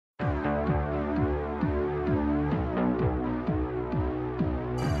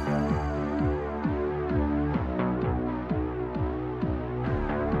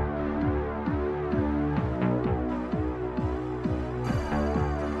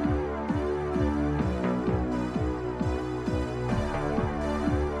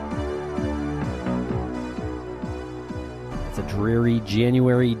dreary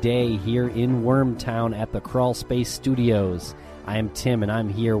January day here in Wormtown at the Crawl Space Studios. I am Tim, and I'm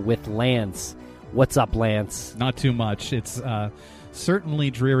here with Lance. What's up, Lance? Not too much. It's certainly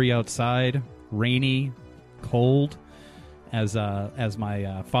dreary outside, rainy, cold, as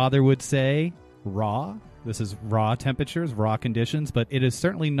my father would say, raw. This is raw temperatures, raw conditions, but it is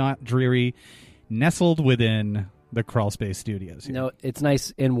certainly not dreary, nestled within the Crawl Space Studios here. No, it's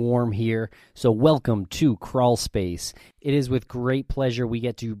nice and warm here, so welcome to Crawl Space. It is with great pleasure we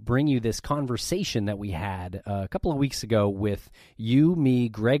get to bring you this conversation that we had a couple of weeks ago with you, me,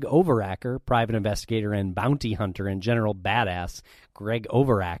 Greg Overacker, private investigator and bounty hunter and general badass, Greg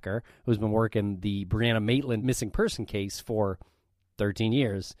Overacker, who's been working the Brianna Maitland missing person case for 13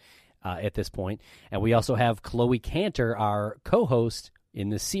 years at this point. And we also have Chloe Cantor, our co-host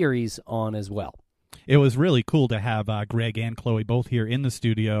in the series, on as well. It was really cool to have Greg and Chloe both here in the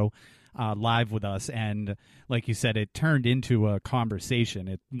studio live with us. And like you said, it turned into a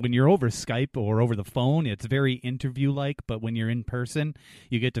conversation. When you're over Skype or over the phone, it's very interview-like. But when you're in person,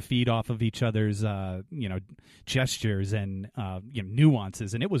 you get to feed off of each other's gestures and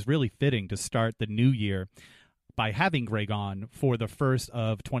nuances. And it was really fitting to start the new year by having Greg on for the first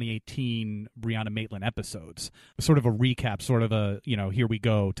of 2018 Brianna Maitland episodes. Sort of a recap, sort of a, here we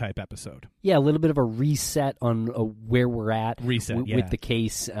go type episode. Yeah, a little bit of a reset on where we're at with the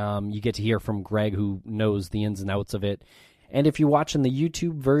case. You get to hear from Greg, who knows the ins and outs of it. And if you're watching the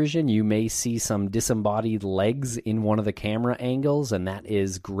YouTube version, you may see some disembodied legs in one of the camera angles, and that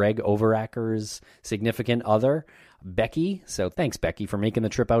is Greg Overacker's significant other, Becky. So thanks, Becky, for making the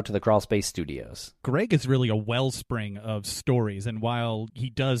trip out to the Crawl Space Studios. Greg is really a wellspring of stories, and while he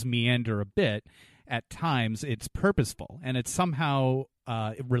does meander a bit, at times it's purposeful, and it's somehow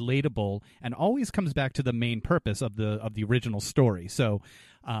relatable, and always comes back to the main purpose of the original story. So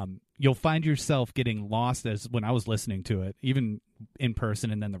you'll find yourself getting lost, as when I was listening to it, even in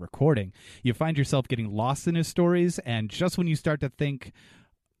person and then the recording, you find yourself getting lost in his stories, and just when you start to think,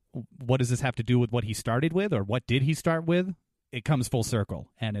 what does this have to do with what he started with, or what did he start with, it comes full circle.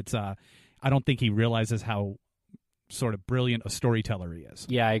 And it's I don't think he realizes how sort of brilliant a storyteller he is.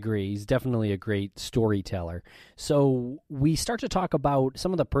 Yeah, I agree. He's definitely a great storyteller. So we start to talk about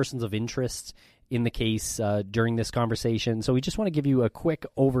some of the persons of interest in the case during this conversation. So we just want to give you a quick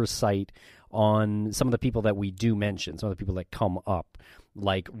oversight on some of the people that we do mention, some of the people that come up,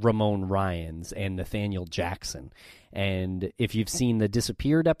 like Ramon Ryans and Nathaniel Jackson. And if you've seen the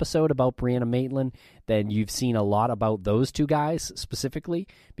Disappeared episode about Brianna Maitland, then you've seen a lot about those two guys specifically,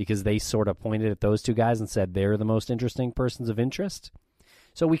 because they sort of pointed at those two guys and said they're the most interesting persons of interest.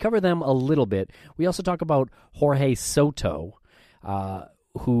 So we cover them a little bit. We also talk about Jorge Soto,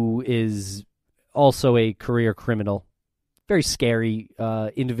 who is also a career criminal. Very scary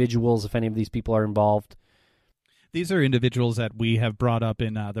individuals if any of these people are involved. These are individuals that we have brought up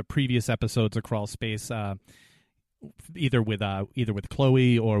in the previous episodes of Crawl Space, either with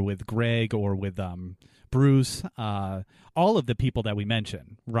Chloe or with Greg or with Bruce. All of the people that we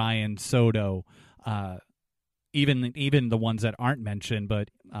mentioned, Ryan, Soto, even the ones that aren't mentioned but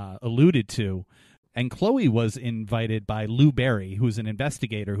alluded to. And Chloe was invited by Lou Berry, who's an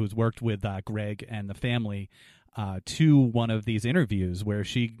investigator who's worked with Greg and the family, to one of these interviews where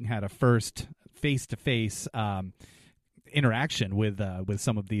she had a first face-to-face interaction with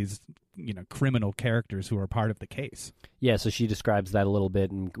some of these criminal characters who are part of the case. Yeah, so she describes that a little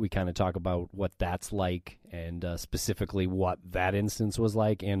bit, and we kind of talk about what that's like, and specifically what that instance was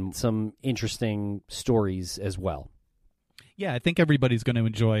like, and some interesting stories as well. Yeah, I think everybody's going to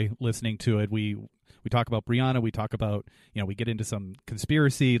enjoy listening to it. We talk about Brianna, we talk about, we get into some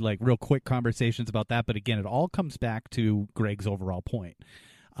conspiracy, like real quick conversations about that. But again, it all comes back to Greg's overall point.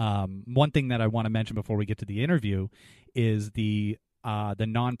 One thing that I want to mention before we get to the interview is the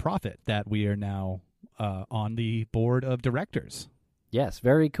nonprofit that we are now on the board of directors. Yes,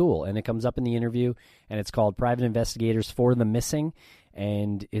 very cool. And it comes up in the interview, and it's called Private Investigators for the Missing.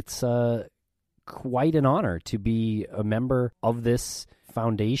 And it's quite an honor to be a member of this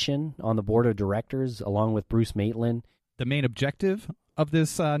foundation on the board of directors, along with Bruce Maitland. The main objective of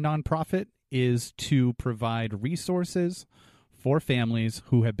this nonprofit is to provide resources for families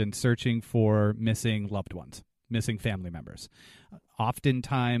who have been searching for missing loved ones, missing family members.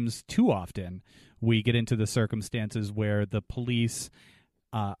 Oftentimes, too often, we get into the circumstances where the police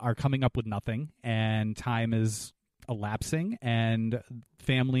are coming up with nothing, and time is elapsing, and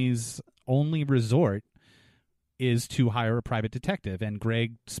families' only resort is to hire a private detective. And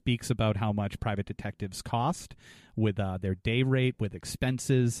Greg speaks about how much private detectives cost with their day rate, with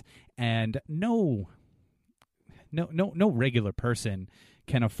expenses, and no regular person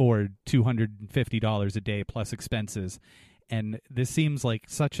can afford $250 a day plus expenses. And this seems like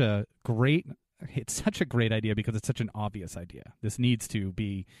it's such a great idea because it's such an obvious idea. This needs to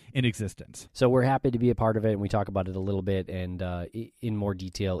be in existence. So we're happy to be a part of it, and we talk about it a little bit and in more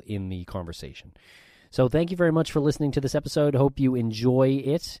detail in the conversation. So thank you very much for listening to this episode. Hope you enjoy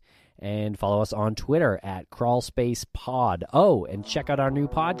it, and follow us on Twitter at CrawlspacePod. Oh, and check out our new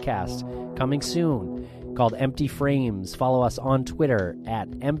podcast coming soon called Empty Frames. Follow us on Twitter at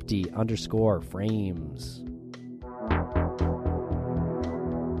empty_frames.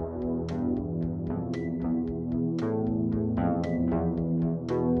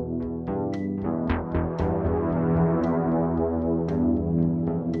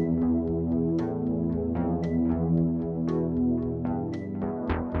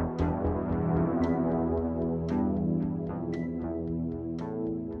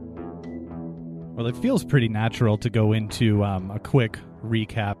 Well, it feels pretty natural to go into a quick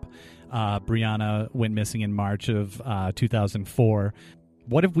recap. Brianna went missing in March of 2004.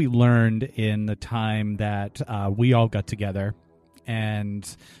 What have we learned in the time that we all got together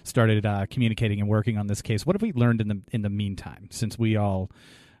and started communicating and working on this case? What have we learned in the meantime since we all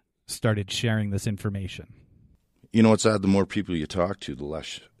started sharing this information? You know, it's odd. The more people you talk to, the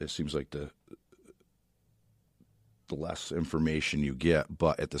less it seems like the less information you get,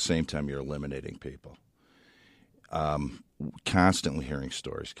 but at the same time, you're eliminating people. Constantly hearing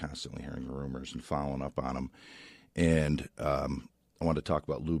stories, constantly hearing rumors and following up on them. And I want to talk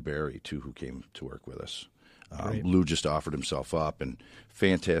about Lou Berry, too, who came to work with us. Lou just offered himself up, and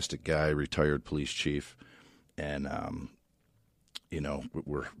fantastic guy, retired police chief. And,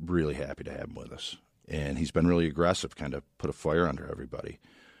 we're really happy to have him with us. And he's been really aggressive, kind of put a fire under everybody.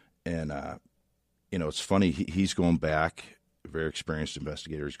 And, it's funny, he's going back, a very experienced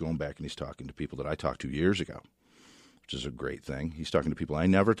investigator. He's going back and he's talking to people that I talked to years ago, which is a great thing. He's talking to people I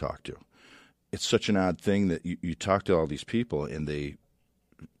never talked to. It's such an odd thing that you talk to all these people and they,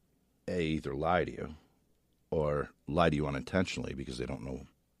 either lie to you or lie to you unintentionally because they don't know.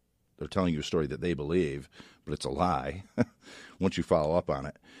 They're telling you a story that they believe, but it's a lie once you follow up on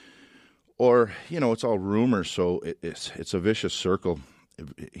it. Or, it's all rumors, so it's a vicious circle.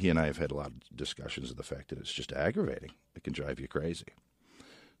 He and I have had a lot of discussions of the fact that it's just aggravating. It can drive you crazy.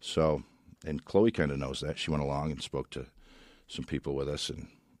 So, and Chloe kind of knows that. She went along and spoke to some people with us, and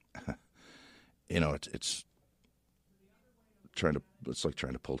it's like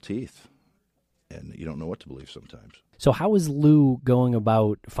trying to pull teeth, and you don't know what to believe sometimes. So how is Lou going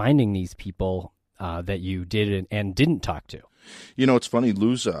about finding these people that you did and didn't talk to? It's funny.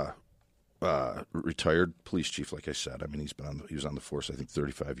 Lou's retired police chief, like I said. I mean, he was on the force, I think,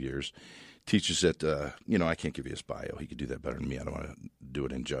 35 years. Teaches at, I can't give you his bio. He could do that better than me. I don't want to do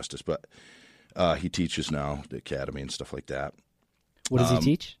it injustice. But he teaches now, the academy and stuff like that. What does he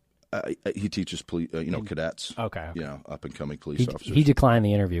teach? He teaches cadets. Okay. Up-and-coming police officers. He declined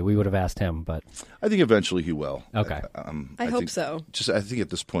the interview. We would have asked him, but I think eventually he will. Okay. I hope so. I think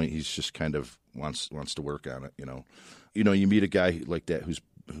at this point he's just kind of wants to work on it. You meet a guy like that who's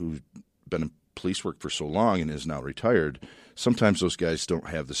been in police work for so long and is now retired. Sometimes those guys don't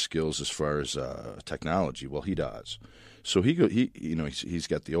have the skills as far as technology. Well, he does. So he's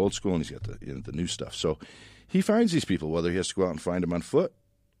got the old school and he's got the new stuff. So he finds these people, whether he has to go out and find them on foot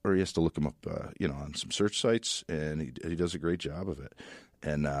or he has to look them up, on some search sites, and he does a great job of it.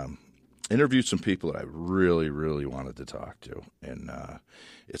 And interviewed some people that I really, really wanted to talk to, and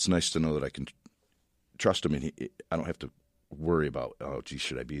it's nice to know that I can trust him, and I don't have to worry about,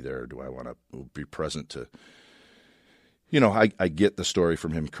 should I be there, or do I want to be present to, I get the story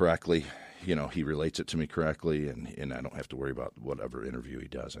from him correctly. He relates it to me correctly, and I don't have to worry about whatever interview he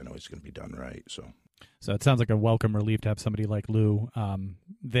does. I know he's going to be done right. So it sounds like a welcome relief to have somebody like Lou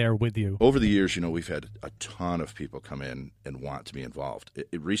there with you. Over the years, we've had a ton of people come in and want to be involved.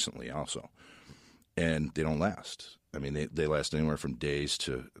 Recently also, and they don't last. I mean, they last anywhere from days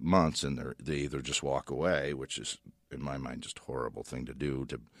to months, and they either just walk away, which is, in my mind, just a horrible thing to do,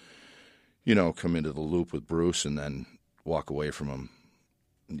 to, come into the loop with Bruce and then walk away from him.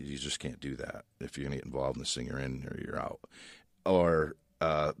 You just can't do that. If you're going to get involved in this thing, you're in or you're out. Or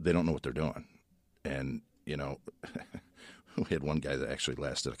they don't know what they're doing. And, we had one guy that actually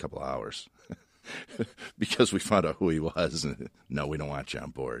lasted a couple of hours because we found out who he was. And, no, we don't want you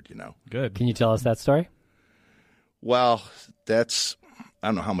on board, Good. Can you tell us that story? Well, I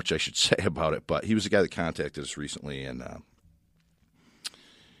don't know how much I should say about it, but he was the guy that contacted us recently, and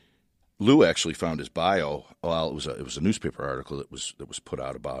Lou actually found his bio. Well, it was a newspaper article that was put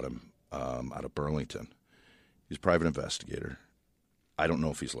out about him out of Burlington. He's a private investigator. I don't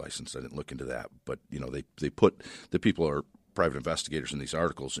know if he's licensed. I didn't look into that, but they put the people are private investigators in these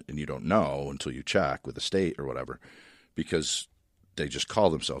articles, and you don't know until you check with the state or whatever. because they just call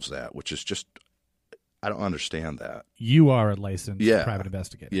themselves that, which is just, I don't understand that. You are a licensed Yeah. private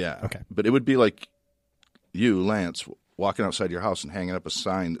investigator. Yeah. Okay. But it would be like you, Lance, walking outside your house and hanging up a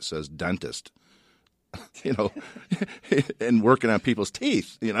sign that says dentist, and working on people's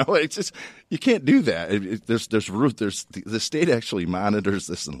teeth. It's just, you can't do that. The state actually monitors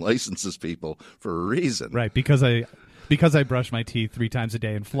this and licenses people for a reason. Right. Because I brush my teeth 3 times a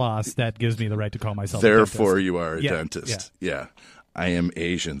day and floss, that gives me the right to call myself Therefore, a dentist. you are a Yeah, dentist. Yeah. I am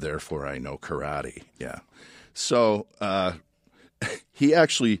Asian, therefore I know karate. Yeah. So he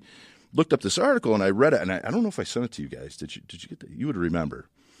actually looked up this article, and I read it, and I don't know if I sent it to you guys. Did you get that? You would remember.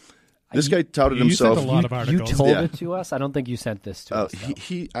 This guy touted You himself. sent a lot of articles. You told Yeah. it to us? I don't think you sent this to us.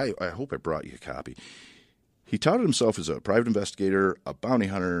 though. I hope I brought you a copy. He touted himself as a private investigator, a bounty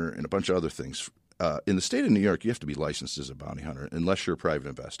hunter, and a bunch of other things. In the state of New York, you have to be licensed as a bounty hunter unless you're a private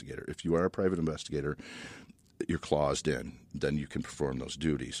investigator. If you are a private investigator, you're claused in. Then you can perform those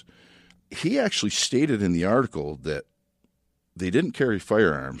duties. He actually stated in the article that they didn't carry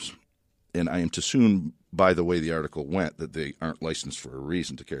firearms, and I am to assume by the way the article went that they aren't licensed for a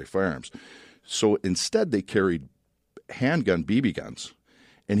reason to carry firearms. So instead they carried handgun BB guns,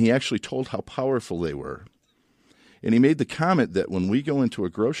 and he actually told how powerful they were. And he made the comment that when we go into a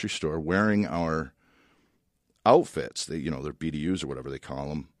grocery store wearing our outfits, their BDUs or whatever they call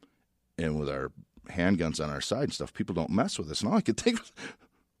them, and with our handguns on our side and stuff, people don't mess with us. And all I could think was,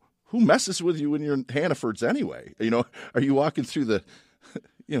 who messes with you when you're in Hannaford's anyway? Are you walking through the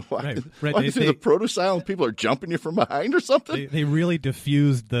walking through the produce aisle and people are jumping you from behind or something? They really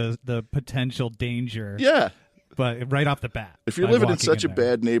diffused the potential danger. Yeah. But right off the bat. If you're by living in walking such a there.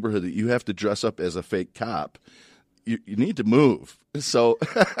 bad neighborhood that you have to dress up as a fake cop, you need to move. So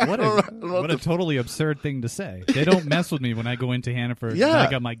What a totally absurd thing to say. They don't mess with me when I go into Hannaford. Yeah. And I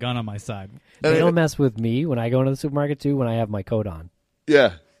got my gun on my side. They don't mess with me when I go into the supermarket, too, when I have my coat on.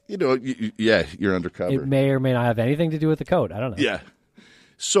 Yeah. You're undercover. It may or may not have anything to do with the coat. I don't know. Yeah.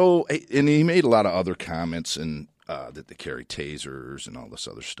 So, and he made a lot of other comments and that they carry tasers and all this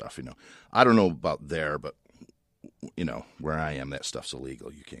other stuff. I don't know about there, but where I am, that stuff's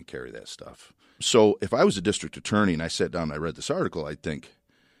illegal. You can't carry that stuff. So if I was a district attorney and I sat down and I read this article, I'd think,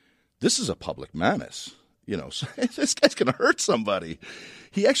 this is a public menace. So this guy's going to hurt somebody.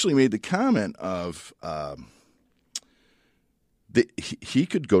 He actually made the comment of that he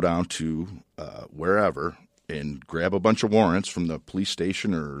could go down to wherever and grab a bunch of warrants from the police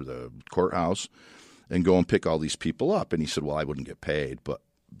station or the courthouse and go and pick all these people up. And he said, well, I wouldn't get paid, but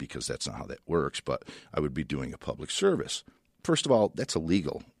because that's not how that works, but I would be doing a public service. First of all, that's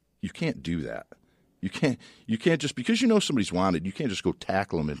illegal. You can't do that. You can't just, because somebody's wanted, you can't just go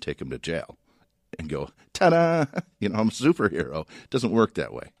tackle them and take them to jail and go, ta-da, I'm a superhero. It doesn't work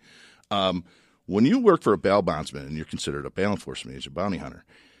that way. When you work for a bail bondsman and you're considered a bail enforcement agent, bounty hunter,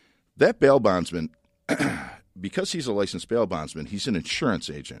 that bail bondsman, because he's a licensed bail bondsman, he's an insurance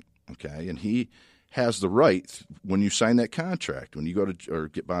agent, okay? And he has the right, when you sign that contract, when you go to or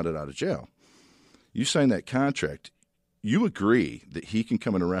get bonded out of jail, you sign that contract, you agree that he can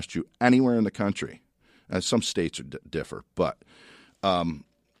come and arrest you anywhere in the country. Some states differ, but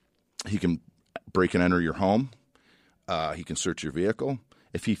he can break and enter your home. He can search your vehicle.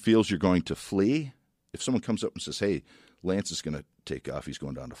 If he feels you're going to flee, if someone comes up and says, hey, Lance is going to take off, he's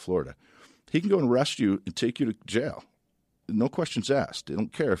going down to Florida, he can go and arrest you and take you to jail. No questions asked. They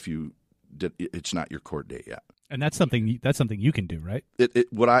don't care if it's not your court date yet. And that's something you can do, right?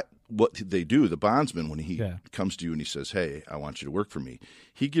 What they do, the bondsman, when he comes to you and he says, hey, I want you to work for me,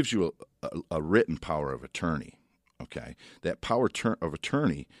 he gives you a written power of attorney, okay? That power of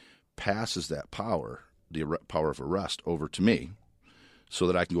attorney passes that power, the power of arrest, over to me so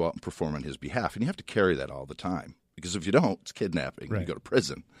that I can go out and perform on his behalf. And you have to carry that all the time because if you don't, it's kidnapping. Right. You go to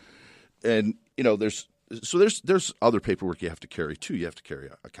prison. And, there's other paperwork you have to carry, too. You have to carry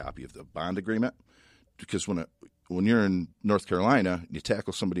a copy of the bond agreement because when you're in North Carolina and you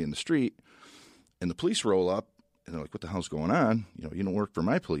tackle somebody in the street and the police roll up and they're like, what the hell's going on? You don't work for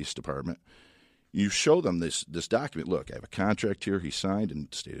my police department. You show them this document. Look, I have a contract here he signed in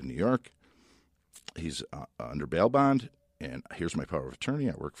the state of New York. He's under bail bond, and here's my power of attorney.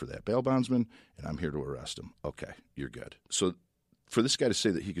 I work for that bail bondsman, and I'm here to arrest him. Okay, you're good. So for this guy to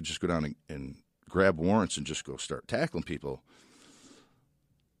say that he could just go down and grab warrants and just go start tackling people,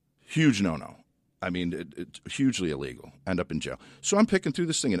 huge no-no. I mean, it's hugely illegal. End up in jail. So I'm picking through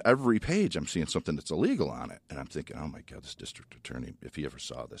this thing, and every page I'm seeing something that's illegal on it. And I'm thinking, oh, my God, this district attorney, if he ever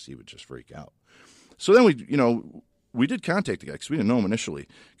saw this, he would just freak out. So then we did contact the guy because we didn't know him initially.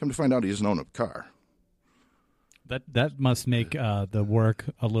 Come to find out he doesn't own a car. That must make the work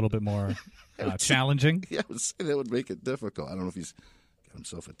a little bit more challenging. Yeah, I would say that would make it difficult. I don't know if he's got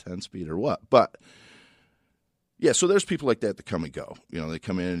himself a 10-speed or what, but yeah. So there's people like that come and go. They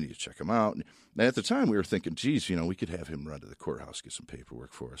come in and you check them out. And at the time, we were thinking, geez, we could have him run to the courthouse, get some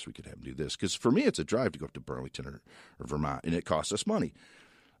paperwork for us. We could have him do this because for me, it's a drive to go up to Burlington or Vermont, and it costs us money,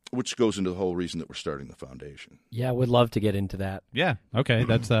 which goes into the whole reason that we're starting the foundation. Yeah, I would love to get into that. Yeah. Okay,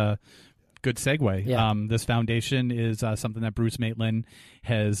 that's a good segue. Yeah. This foundation is something that Bruce Maitland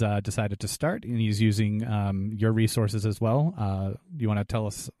has decided to start, and he's using your resources as well. You want to tell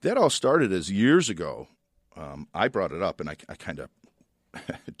us? That all started as years ago. I brought it up, and I kind of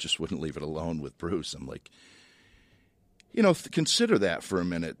just wouldn't leave it alone with Bruce. I'm like, consider that for a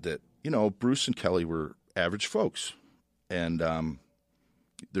minute that, Bruce and Kelly were average folks, and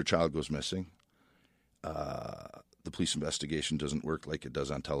their child goes missing. The police investigation doesn't work like it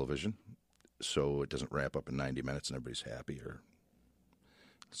does on television, so it doesn't wrap up in 90 minutes and everybody's happy, or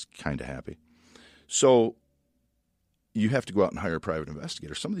it's kind of happy. So you have to go out and hire a private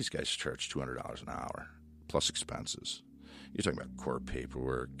investigator. Some of these guys charge $200 an hour plus expenses. You're talking about court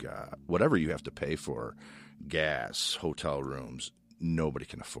paperwork, whatever you have to pay for, gas, hotel rooms. Nobody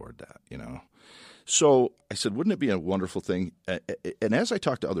can afford that, So I said, wouldn't it be a wonderful thing? And as I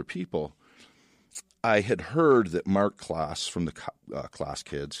talked to other people, I had heard that Mark Klaas from the Klaas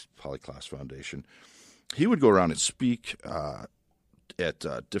Kids, Polly Klaas Foundation, he would go around and speak at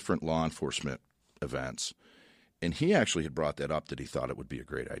different law enforcement events. And he actually had brought that up, that he thought it would be a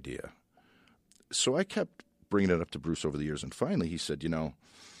great idea. So I kept bringing it up to Bruce over the years. And finally he said, I'm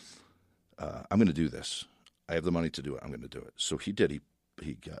going to do this. I have the money to do it. I'm going to do it. So he did.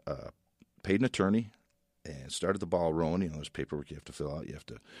 He got, paid an attorney and started the ball rolling. There's paperwork you have to fill out. You have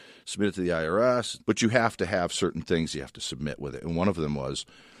to submit it to the IRS. But you have to have certain things you have to submit with it. And one of them was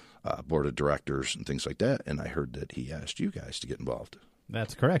board of directors and things like that. And I heard that he asked you guys to get involved.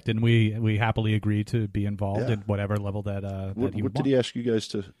 That's correct, and we happily agree to be involved at whatever level that what he what did he ask you guys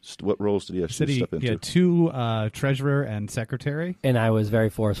to? What roles did he ask you to step into? Yeah, 2 treasurer and secretary. And I was very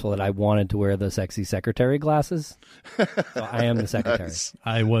forceful that I wanted to wear the sexy secretary glasses. So I am the secretary. Nice.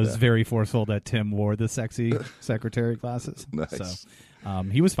 I was very forceful that Tim wore the sexy secretary glasses. Nice. So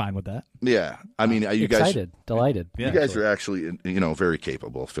he was fine with that. Yeah, I mean, you excited, delighted. You guys are actually, very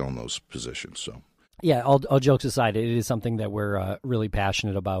capable of filling those positions. So. Yeah, all jokes aside, it is something that we're really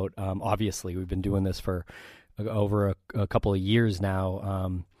passionate about. Obviously, we've been doing this for over a couple of years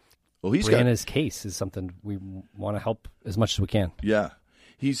now. Well, Brianna's case is something we want to help as much as we can. Yeah.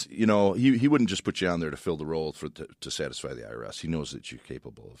 He's, he wouldn't just put you on there to fill the role to satisfy the IRS. He knows that you're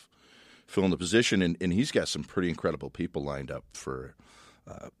capable of filling the position, and he's got some pretty incredible people lined up for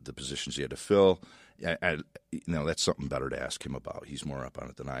the positions he had to fill. That's something better to ask him about. He's more up on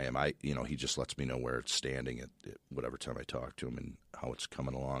it than I am. He just lets me know where it's standing at whatever time I talk to him and how it's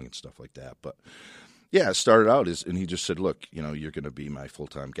coming along and stuff like that. But yeah, it started out and he just said, look, you're going to be my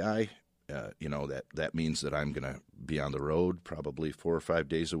full-time guy. That means that I'm going to be on the road probably 4 or 5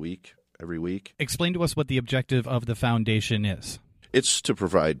 days a week, every week. Explain to us what the objective of the foundation is. It's to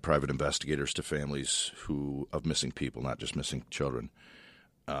provide private investigators to families of missing people, not just missing children.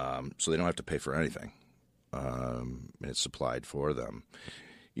 So they don't have to pay for anything, and it's supplied for them.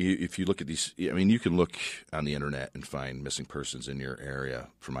 If you look at these, you can look on the internet and find missing persons in your area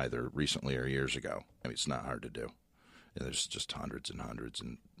from either recently or years ago. It's not hard to do. And there's just hundreds and hundreds,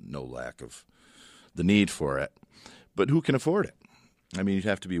 and no lack of the need for it. But who can afford it? You'd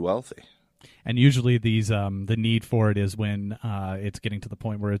have to be wealthy. And usually the need for it is when it's getting to the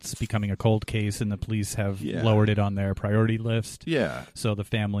point where it's becoming a cold case and the police have lowered it on their priority list. Yeah. So the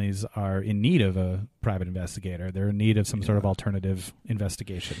families are in need of a private investigator. They're in need of some sort of alternative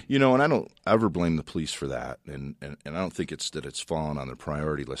investigation. And I don't ever blame the police for that. And I don't think it's that it's fallen on their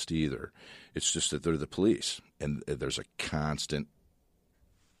priority list either. It's just that they're the police, and there's a constant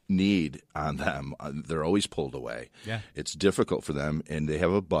need on them. They're always pulled away. Yeah. It's difficult for them, and they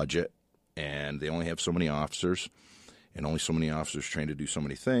have a budget. And they only have so many officers, and only so many officers trained to do so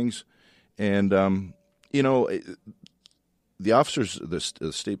many things. And, the officers,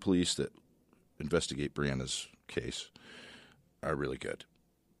 the state police that investigate Brianna's case are really good.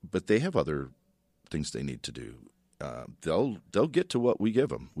 But they have other things they need to do. They'll get to what we give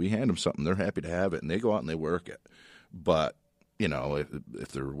them. We hand them something. They're happy to have it, and they go out and they work it. But,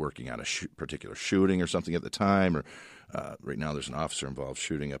 if they're working on a particular shooting or something at the time, or right now there's an officer-involved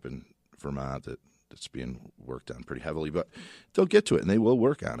shooting up in Vermont that's being worked on pretty heavily, but they'll get to it and they will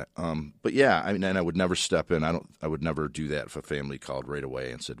work on it. But yeah, and I would never step in. I would never do that if a family called right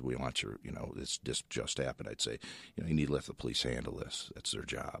away and said, "We want your, this just happened." I'd say, you need to let the police handle this. That's their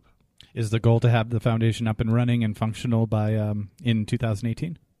job. Is the goal to have the foundation up and running and functional by in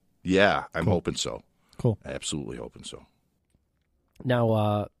 2018? Yeah, I'm Cool. hoping so. Cool. Absolutely hoping so.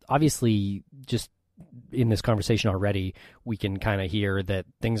 Now, obviously, just in this conversation already, we can kind of hear that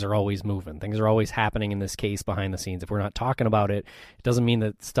things are always moving. Things are always happening in this case behind the scenes. If we're not talking about it, it doesn't mean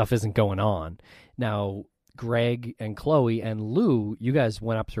that stuff isn't going on. Now, Greg and Chloe and Lou, you guys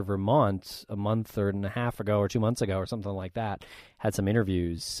went up to Vermont a month and a half ago or 2 months ago or something like that, had some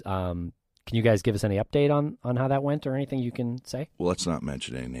interviews. Can you guys give us any update on how that went or anything you can say? Well, let's not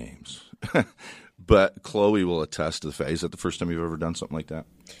mention any names. But Chloe will attest to the fact. Is that the first time you've ever done something like that?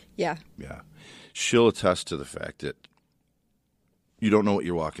 Yeah. Yeah. She'll attest to the fact that you don't know what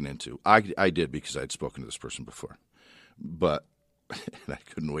you're walking into. I did because I'd spoken to this person before. But and I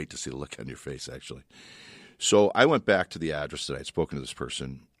couldn't wait to see the look on your face, actually. So I went back to the address that I'd spoken to this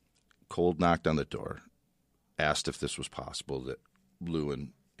person, cold knocked on the door, asked if this was possible, that Lou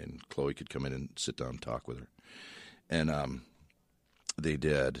and Chloe could come in and sit down and talk with her. And they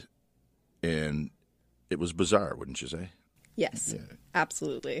did. And it was bizarre, wouldn't you say? Yes. Yeah.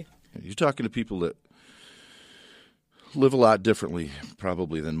 Absolutely. You're talking to people that live a lot differently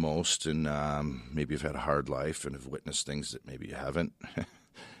probably than most, and maybe have had a hard life and have witnessed things that maybe you haven't.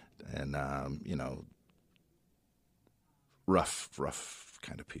 And, rough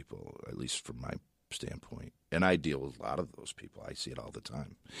kind of people, at least from my standpoint. And I deal with a lot of those people. I see it all the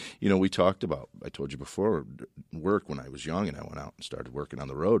time. We talked about, I told you before, work when I was young and I went out and started working on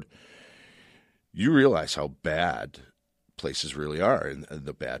the road. You realize how bad places really are and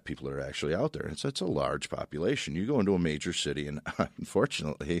the bad people that are actually out there. And so it's a large population. You go into a major city, and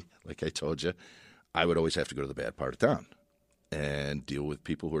unfortunately, like I told you, I would always have to go to the bad part of town and deal with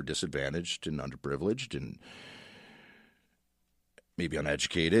people who are disadvantaged and underprivileged and maybe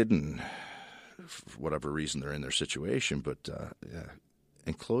uneducated and for whatever reason they're in their situation. But, yeah,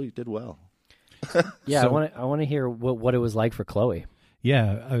 and Chloe did well. Yeah, So- I want to hear what it was like for Chloe.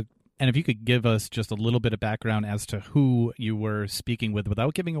 Yeah. And if you could give us just a little bit of background as to who you were speaking with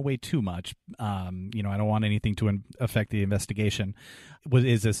without giving away too much. I don't want anything to affect the investigation.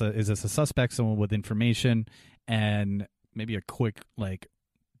 Is this a suspect, someone with information, and maybe a quick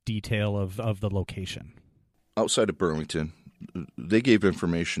detail of the location? Outside of Burlington, they gave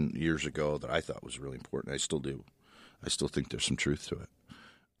information years ago that I thought was really important. I still do. I still think there's some truth to it.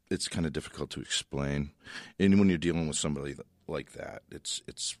 It's kind of difficult to explain. And when you're dealing with somebody like that, it's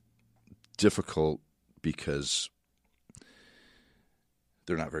difficult because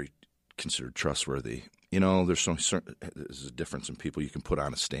they're not very considered trustworthy. There's a difference in people you can put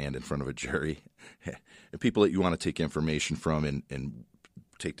on a stand in front of a jury and people that you want to take information from and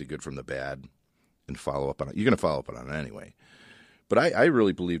take the good from the bad and follow up on it. You're going to follow up on it anyway. But I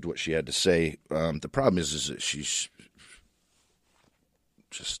really believed what she had to say. The problem is that she's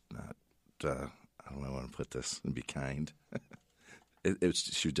just not, I don't know how to put this and be kind.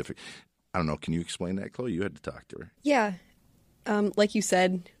 She was different. I don't know. Can you explain that, Chloe? You had to talk to her. Yeah. Like you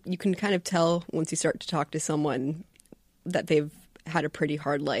said, you can kind of tell once you start to talk to someone that they've had a pretty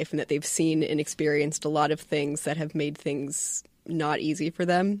hard life and that they've seen and experienced a lot of things that have made things not easy for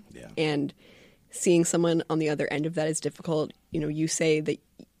them. Yeah. And seeing someone on the other end of that is difficult. You say that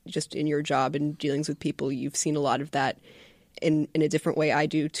just in your job and dealings with people, you've seen a lot of that in a different way. I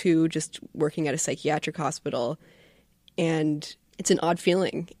do too, just working at a psychiatric hospital. And it's an odd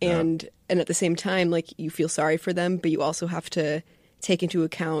feeling. And at the same time, you feel sorry for them, but you also have to take into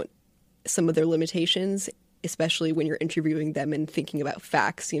account some of their limitations, especially when you're interviewing them and thinking about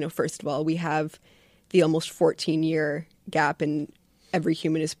facts. First of all, we have the almost 14-year gap, and every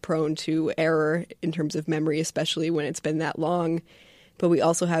human is prone to error in terms of memory, especially when it's been that long. But we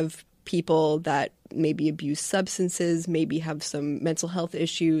also have people that maybe abuse substances, maybe have some mental health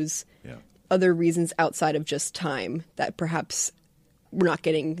issues, other reasons outside of just time that perhaps we're not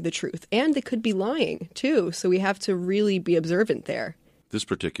getting the truth. And they could be lying, too. So we have to really be observant there. This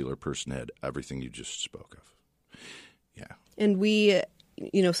particular person had everything you just spoke of. Yeah. And we,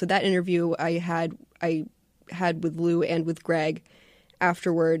 so that interview I had with Lou and with Greg.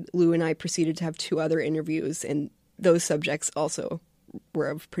 Afterward, Lou and I proceeded to have 2 other interviews, and those subjects also were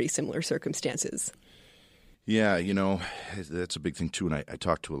of pretty similar circumstances. Yeah, that's a big thing, too. And I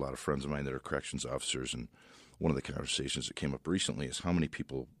talked to a lot of friends of mine that are corrections officers, and one of the conversations that came up recently is how many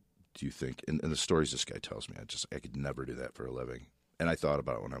people do you think, and the stories this guy tells me, I could never do that for a living. And I thought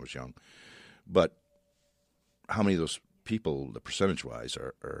about it when I was young. But how many of those people, the percentage-wise,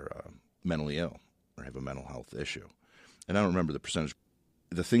 are mentally ill or have a mental health issue? And I don't remember the percentage.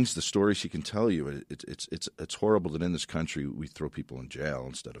 The stories he can tell you, it's horrible that in this country we throw people in jail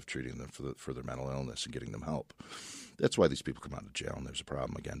instead of treating them for their mental illness and getting them help. That's why these people come out of jail, and there's a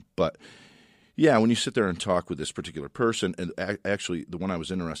problem again. But Yeah, when you sit there and talk with this particular person, and actually the one I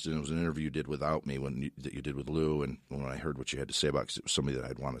was interested in was an interview you did without me that you did with Lou, and when I heard what you had to say about it, 'cause it was somebody that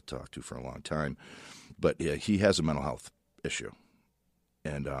I'd wanted to talk to for a long time. But yeah, he has a mental health issue,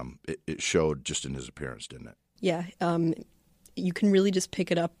 and it showed just in his appearance, didn't it? Yeah. You can really just pick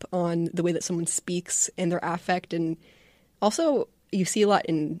it up on the way that someone speaks and their affect, and also you see a lot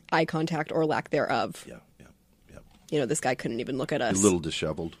in eye contact or lack thereof. Yeah. This guy couldn't even look at us. A little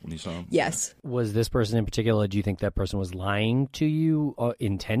disheveled when you saw him? Yes. Was this person in particular, do you think that person was lying to you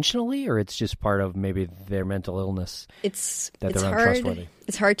intentionally, or it's just part of maybe their mental illness It's that they're hard. untrustworthy?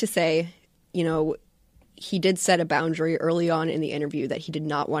 It's hard to say. He did set a boundary early on in the interview that he did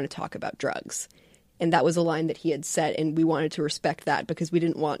not want to talk about drugs. And that was a line that he had set, and we wanted to respect that because we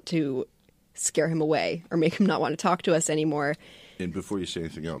didn't want to scare him away or make him not want to talk to us anymore. And before you say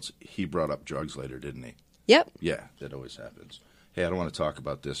anything else, he brought up drugs later, didn't he? Yep. Yeah, that always happens. Hey, I don't want to talk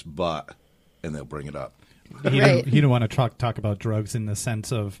about this, but, and they'll bring it up. He Right. didn't want to talk about drugs in the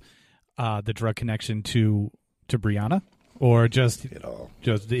sense of the drug connection to Brianna, or just At all.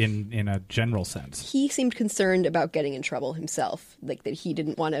 just in a general sense. He seemed concerned about getting in trouble himself, like that he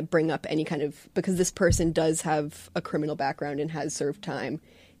didn't want to bring up any kind of, because this person does have a criminal background and has served time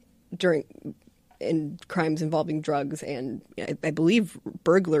in crimes involving drugs and I believe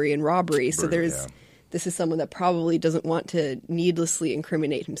burglary and robbery. So this is someone that probably doesn't want to needlessly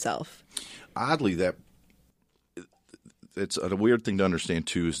incriminate himself. Oddly, it's a weird thing to understand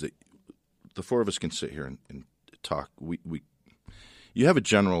too is that the four of us can sit here and talk. You have a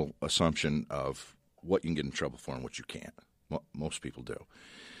general assumption of what you can get in trouble for and what you can't. Most people do.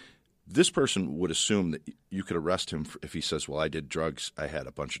 This person would assume that you could arrest him if he says, well, I did drugs. I had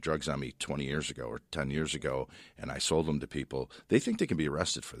a bunch of drugs on me 20 years ago or 10 years ago, and I sold them to people. They think they can be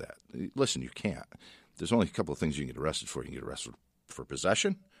arrested for that. Listen, you can't. There's only a couple of things you can get arrested for. You can get arrested for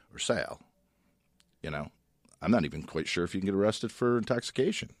possession or sale. I'm not even quite sure if you can get arrested for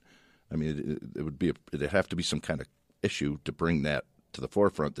intoxication. I mean, it'd have to be some kind of issue to bring that to the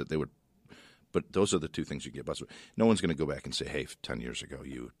forefront that they would. But those are the two things you get busted. No one's going to go back and say, "Hey, 10 years ago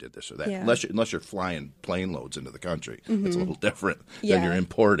you did this or that," Yeah. unless you're flying plane loads into the country. Mm-hmm. It's a little different Yeah. than you're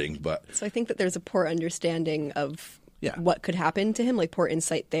importing. But So I think that there's a poor understanding of Yeah. what could happen to him, like poor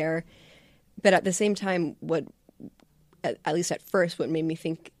insight there. But at the same time, at least at first, what made me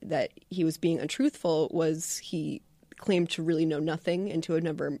think that he was being untruthful was he claimed to really know nothing and to have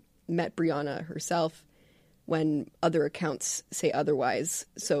never met Brianna herself when other accounts say otherwise.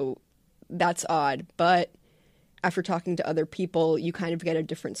 So that's odd. But after talking to other people, you kind of get a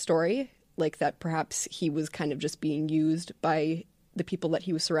different story, like that perhaps he was kind of just being used by the people that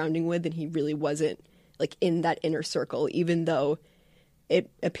he was surrounding with, and he really wasn't like in that inner circle, even though it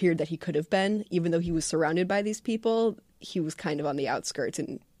appeared that he could have been. Even though he was surrounded by these people, he was kind of on the outskirts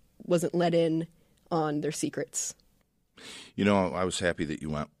and wasn't let in on their secrets. I was happy that you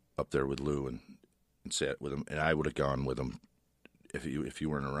went up there with Lou and sat with him, and I would have gone with him if you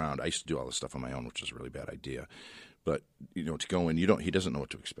weren't around. I used to do all this stuff on my own, which is a really bad idea. But to go in, he doesn't know what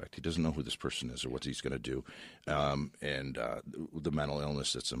to expect. He doesn't know who this person is or what he's going to do, and the mental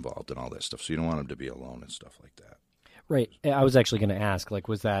illness that's involved and all that stuff. So you don't want him to be alone and stuff like that. Right. I was actually going to ask,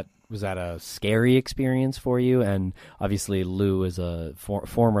 was that a scary experience for you? And obviously, Lou is a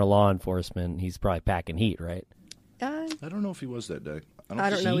former law enforcement. He's probably packing heat, right? I don't know if he was that day. I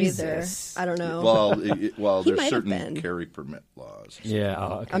don't know either. Jesus. I don't know. Well, He there's might have certain been. carry permit laws. Yeah.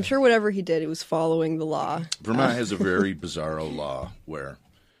 Oh, okay. I'm sure whatever he did, it was following the law. Vermont has a very bizarro law where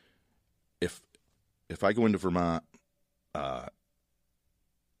if I go into Vermont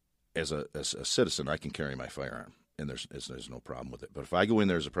as a citizen, I can carry my firearm, and there's no problem with it. But if I go in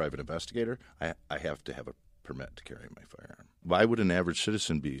there as a private investigator, I have to have a permit to carry my firearm. Why would an average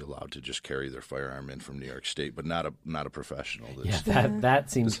citizen be allowed to just carry their firearm in from New York State, but not a professional? Yeah, that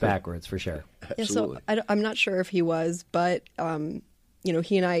seems backwards for sure. Absolutely. Yeah, so I'm not sure if he was, but he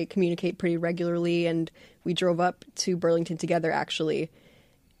and I communicate pretty regularly, and we drove up to Burlington together actually,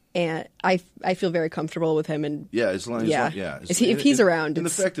 and I feel very comfortable with him. And Yeah, as long as if he's around, and the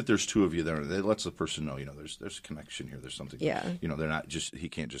it's- fact that there's two of you there, that lets the person know, there's a connection here. There's something. Yeah. They're not just he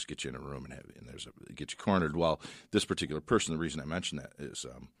can't just get you in a room and get you cornered. Well, this particular person, the reason I mentioned that is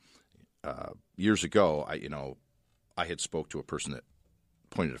years ago, I had spoke to a person that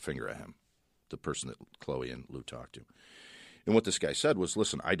pointed a finger at him, the person that Chloe and Lou talked to. And what this guy said was,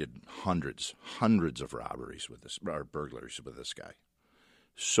 listen, I did hundreds of robberies with this, or burglaries with this guy.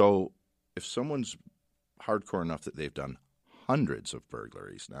 So if someone's hardcore enough that they've done hundreds of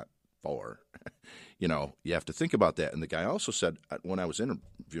burglaries, not 4, you have to think about that. And the guy also said, when I was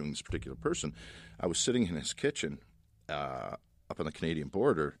interviewing this particular person, I was sitting in his kitchen up on the Canadian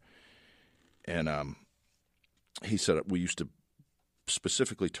border, And he said we used to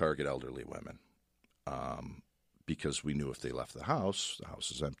specifically target elderly women because we knew if they left the house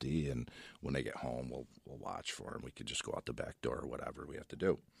is empty, and when they get home, we'll watch for them. We could just go out the back door or whatever we have to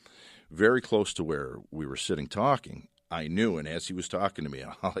do. Very close to where we were sitting talking, I knew, and as he was talking to me,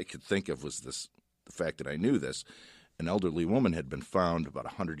 all I could think of was the fact that I knew this. An elderly woman had been found about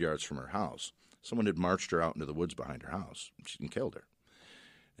 100 yards from her house. Someone had marched her out into the woods behind her house and killed her.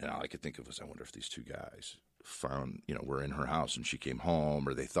 And all I could think of was, I wonder if these two guys were in her house and she came home,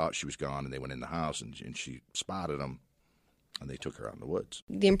 or they thought she was gone and they went in the house and she spotted them and they took her out in the woods.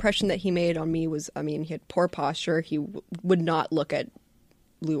 The impression that he made on me was, he had poor posture. He would not look at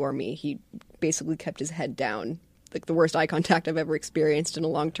Lou or me. He basically kept his head down, like the worst eye contact I've ever experienced in a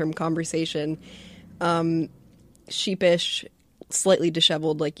long-term conversation. Sheepish, slightly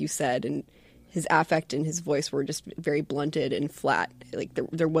disheveled, like you said, and his affect and his voice were just very blunted and flat. Like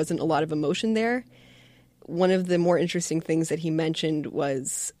there wasn't a lot of emotion there. One of the more interesting things that he mentioned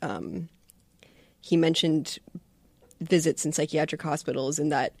was he mentioned visits in psychiatric hospitals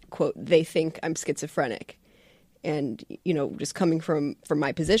and that, quote, they think I'm schizophrenic. And, just coming from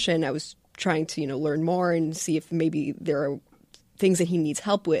my position, I was trying to, learn more and see if maybe there are things that he needs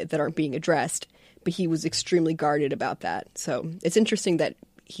help with that aren't being addressed. But he was extremely guarded about that. So it's interesting that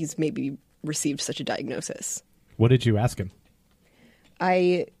he's maybe received such a diagnosis. What did you ask him?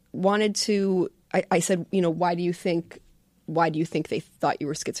 I said, why do you think they thought you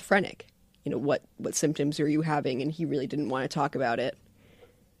were schizophrenic? What symptoms are you having? And he really didn't want to talk about it.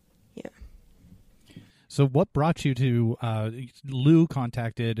 Yeah. So what brought you to Lou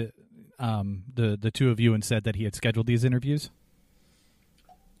contacted the two of you and said that he had scheduled these interviews?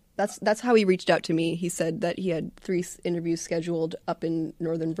 That's how he reached out to me. He said that he had 3 interviews scheduled up in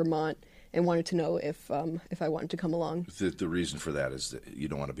northern Vermont and wanted to know if I wanted to come along. The reason for that is that you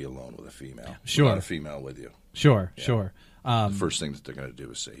don't want to be alone with a female. Sure. Not a female with you. Sure, Yeah. sure. The first thing that they're going to do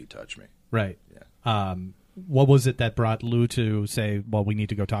is say, he touched me. Right. Yeah. What was it that brought Lou to say, well, we need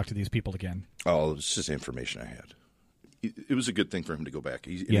to go talk to these people again? Oh, it's just information I had. It was a good thing for him to go back.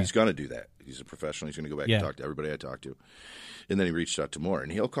 He's going to do that. He's a professional. He's going to go back and talk to everybody I talked to. And then he reached out to more.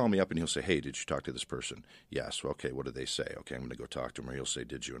 And he'll call me up and he'll say, hey, did you talk to this person? Yes. Well, okay, what did they say? Okay, I'm going to go talk to him. Or he'll say,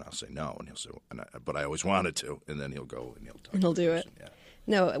 did you? And I'll say, no. And he'll say, but I always wanted to. And then he'll go and he'll talk and he'll to do person. it. Yeah.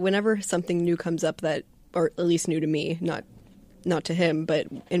 No, whenever something new comes up that, or at least new to me, not to him,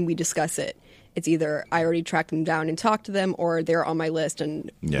 and we discuss it, it's either I already tracked them down and talked to them, or they're on my list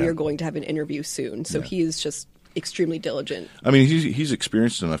and we are going to have an interview soon. So he's just extremely diligent. I mean, he's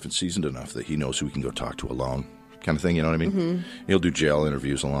experienced enough and seasoned enough that he knows who he can go talk to alone, kind of thing. You know what I mean? Mm-hmm. He'll do jail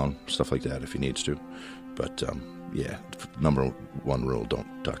interviews alone, stuff like that if he needs to. But number one rule: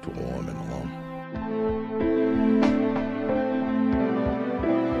 don't talk to a woman alone.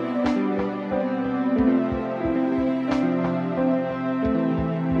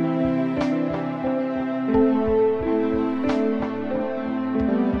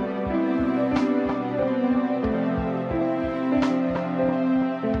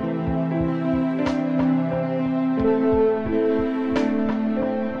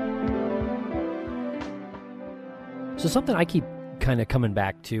 So something I keep kind of coming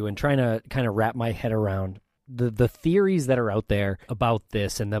back to and trying to kind of wrap my head around the theories that are out there about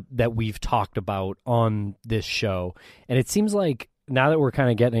this and that we've talked about on this show. And it seems like now that we're kind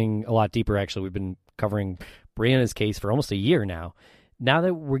of getting a lot deeper, actually, we've been covering Brianna's case for almost a year now. Now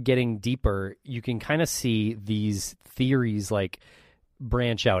that we're getting deeper, you can kind of see these theories like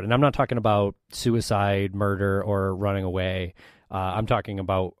branch out. And I'm not talking about suicide, murder, or running away. I'm talking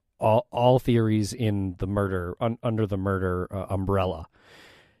about all theories in the murder, under the murder umbrella.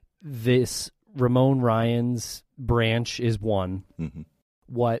 This Ramon Ryan's branch is one. Mm-hmm.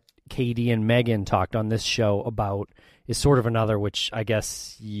 What Katie and Megan talked on this show about is sort of another, which I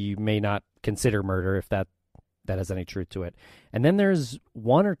guess you may not consider murder if that has any truth to it. And then there's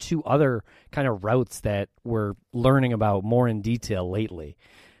 1 or 2 other kind of routes that we're learning about more in detail lately.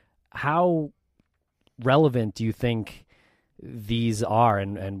 How relevant do you think these are,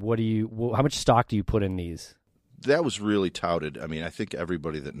 and how much stock do you put in these? That was really touted. I mean, I think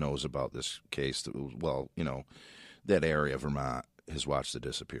everybody that knows about this case, that area of Vermont has watched the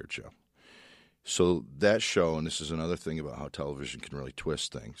Disappeared show. So that show, and this is another thing about how television can really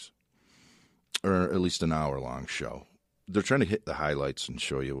twist things, or at least an hour-long show. They're trying to hit the highlights and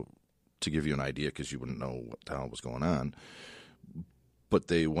show you, to give you an idea, because you wouldn't know what the hell was going on. But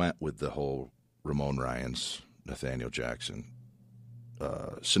they went with the whole Ramon Ryan's, Nathaniel Jackson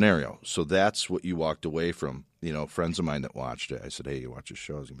scenario. So that's what you walked away from. Friends of mine that watched it, I said, hey, you watch this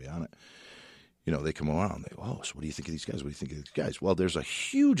show, I was going to be on it. they come around. They go, oh, so what do you think of these guys? What do you think of these guys? Well, there's a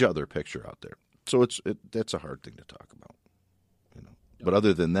huge other picture out there. So that's a hard thing to talk about. But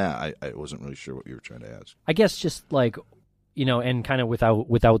other than that, I wasn't really sure what you were trying to ask. I guess just like, and kind of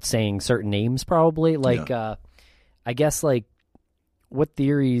without saying certain names, probably like, I guess like what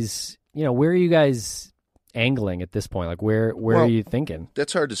theories, where are you guys angling at this point? Like where are you thinking?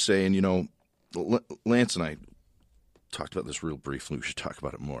 That's hard to say. And, Lance and I talked about this real briefly. We should talk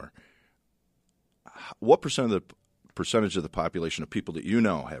about it more. What percentage of the population of people that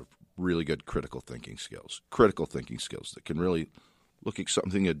have really good critical thinking skills that can really look at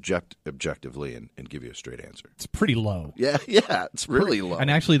something objectively and give you a straight answer? It's pretty low. Yeah, it's really low. And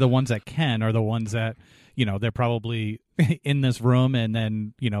actually the ones that can are the ones that, they're probably in this room, and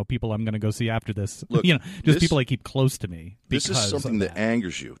then, people I'm going to go see after this. Look, people I keep close to me. This is something that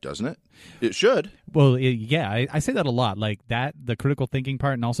angers you, doesn't it? It should. Well, I say that a lot, like that, the critical thinking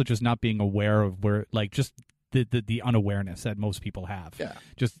part, and also just not being aware of where, like, just the unawareness that most people have. Yeah.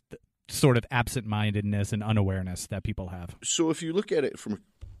 Just sort of absent-mindedness and unawareness that people have. So if you look at it from a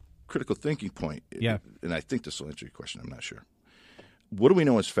critical thinking point, and I think this will answer your question, I'm not sure. What do we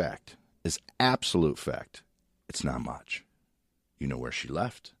know as fact? As absolute fact, it's not much. You know where she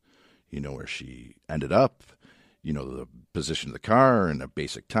left. You know where she ended up. You know the position of the car and a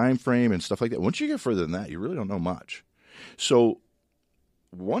basic time frame and stuff like that. Once you get further than that, you really don't know much. So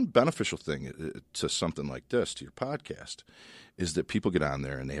one beneficial thing to something like this, to your podcast, is that people get on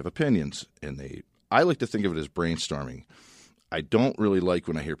there and they have opinions. And I like to think of it as brainstorming. I don't really like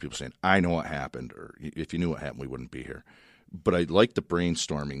when I hear people saying, I know what happened, or if you knew what happened, we wouldn't be here. But I like the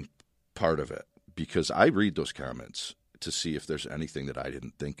brainstorming part of it, because I read those comments to see if there's anything that I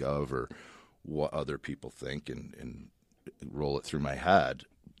didn't think of or what other people think, and roll it through my head.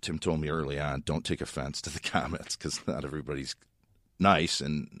 Tim told me early on, don't take offense to the comments, because not everybody's nice,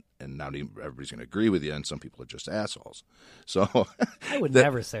 and not even everybody's going to agree with you, and some people are just assholes. So I would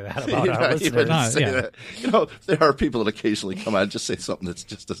never say that about our listeners. That. There are people that occasionally come out and just say something that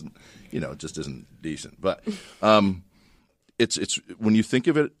just isn't decent. But it's when you think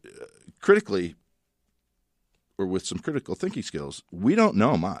of it critically, or with some critical thinking skills, we don't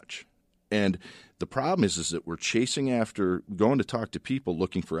know much. And the problem is that we're chasing after going to talk to people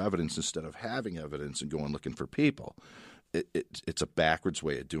looking for evidence instead of having evidence and going looking for people. It's a backwards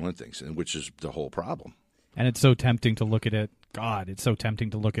way of doing things, and which is the whole problem. And it's so tempting to look at it. God, it's so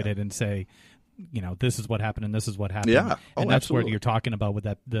tempting to look at it and say, this is what happened and this is what happened. Yeah. And that's absolutely. what you're talking about with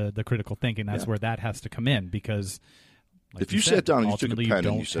that the critical thinking. That's where that has to come in, because like if you sat down and you took a pen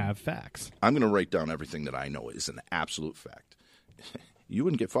and you said, have facts. I'm going to write down everything that I know is an absolute fact, you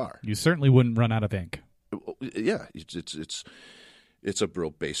wouldn't get far. You certainly wouldn't run out of ink. Yeah, it's a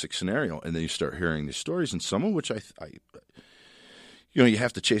real basic scenario, and then you start hearing these stories, and some of which I you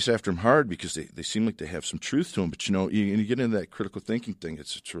have to chase after them hard because they seem like they have some truth to them. But you get into that critical thinking thing,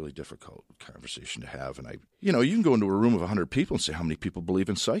 it's a really difficult conversation to have. And you can go into a room of 100 people and say how many people believe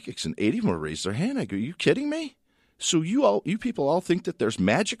in psychics, and 80 of them will raise their hand. I go, are you kidding me? So you people all think that there's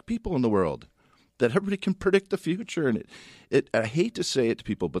magic people in the world, that everybody can predict the future. And I hate to say it to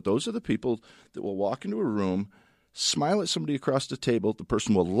people, but those are the people that will walk into a room, smile at somebody across the table, the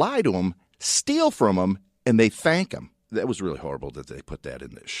person will lie to them, steal from them, and they thank them. That was really horrible that they put that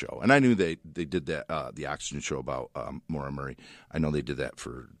in this show. And I knew they did that, the Oxygen show about Maura Murray. I know they did that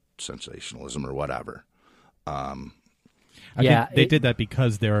for sensationalism or whatever. I think they did that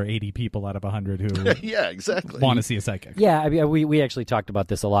because there are 80 people out of 100 who yeah, exactly. want to see a psychic. Yeah, I mean, we actually talked about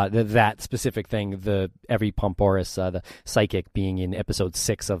this a lot. That specific thing, the Evie Poumpouras, the psychic, being in episode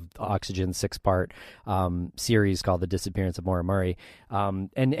 6 of Oxygen 6-part series called The Disappearance of Maura Murray.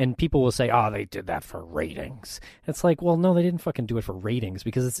 And people will say, oh, they did that for ratings. It's like, well, no, they didn't fucking do it for ratings,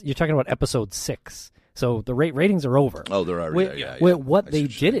 because you're talking about episode 6. So the ratings are over. Oh, they're already. What they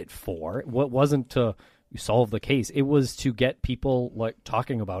did it for, what wasn't to solve the case, it was to get people like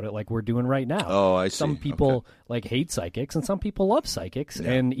talking about it like we're doing right now. Oh, I see. Some people like hate psychics and some people love psychics,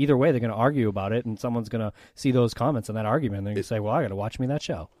 and either way they're going to argue about it, and someone's going to see those comments in that argument and they're going to say, well, I got to watch me that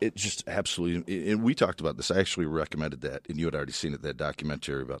show. It just absolutely, and we talked about this. I actually recommended that, and you had already seen it, that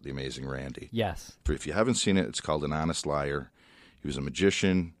documentary about the amazing Randy. Yes. If you haven't seen it, it's called An Honest Liar. He was a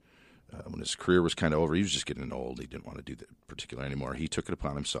magician. When his career was kind of over, he was just getting old. He didn't want to do that particular anymore. He took it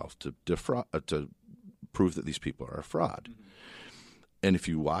upon himself to prove that these people are a fraud. Mm-hmm. And if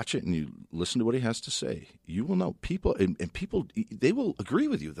you watch it and you listen to what he has to say, you will know people, and people, they will agree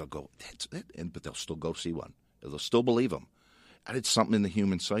with you. They'll go, that's it, but they'll still go see one. They'll still believe him. And it's something in the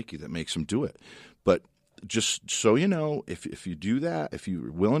human psyche that makes them do it. But just so you know, if you do that, if you're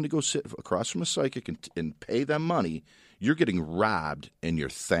willing to go sit across from a psychic and pay them money, you're getting robbed and you're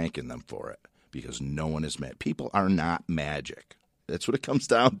thanking them for it. because no one is mad. People are not magic. That's what it comes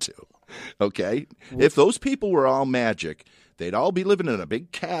down to. Okay? If those people were all magic, they'd all be living in a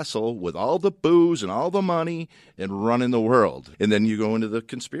big castle with all the booze and all the money and running the world. And then you go into the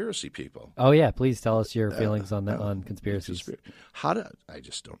conspiracy people. Oh yeah, please tell us your feelings on that, on conspiracies. I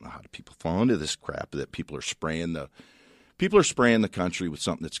just don't know how do people fall into this crap that people are spraying the country with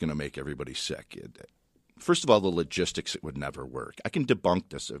something that's going to make everybody sick. First of all, the logistics, it would never work. I can debunk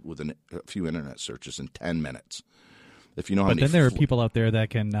this with a few internet searches in 10 minutes. If you know how but many then there are people out there that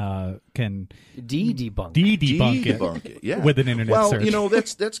can debunk it, yeah, with an internet well, search. you know,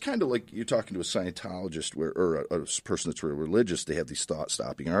 that's kind of like you're talking to a Scientologist or a person that's real religious. They have these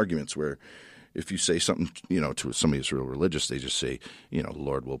thought-stopping arguments where if you say something, you know, to somebody that's real religious, they just say, you know, the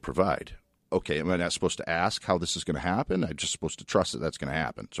Lord will provide. Okay, am I not supposed to ask how this is going to happen? I'm just supposed to trust that that's going to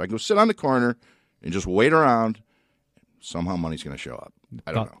happen. So I can go sit on the corner and just wait around. Somehow money's going to show up.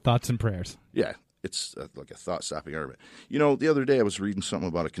 I don't know. Thoughts and prayers. Yeah. It's like a thought-stopping argument. You know, the other day I was reading something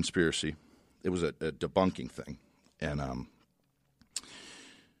about a conspiracy. It was a debunking thing. And, of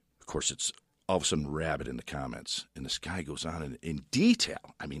course, it's all of a sudden rabid in the comments. And this guy goes on in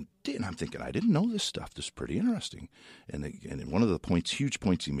detail. I mean, and I'm thinking, I didn't know this stuff. This is pretty interesting. And one of the huge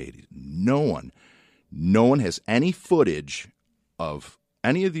points he made, no one has any footage of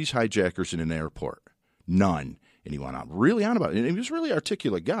any of these hijackers in an airport. None. And he went on really on about it. And he was a really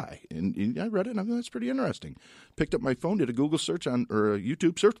articulate guy. And I read it, and I thought that's pretty interesting. Picked up my phone, did a Google search or a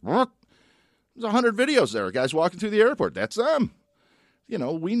YouTube search. There's 100 videos there. Guys walking through the airport. That's them. You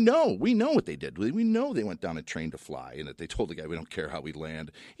know, we know what they did. We know they went down a train to fly, and that they told the guy, we don't care how we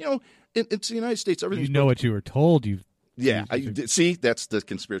land. You know, it's the United States. Everything's you know what you were told. See, that's the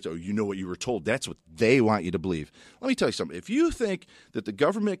conspiracy. Oh, you know what you were told. That's what they want you to believe. Let me tell you something. If you think that the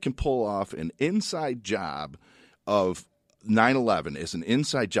government can pull off an inside job of 9/11 as an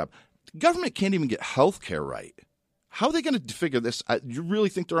inside job, the government can't even get health care right. How are they going to figure this? You really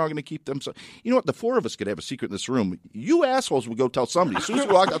think they're all going to keep them? So, you know what? The four of us could have a secret in this room. You assholes would go tell somebody as soon as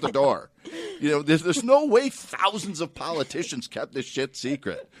we walk out the door. You know, there's no way thousands of politicians kept this shit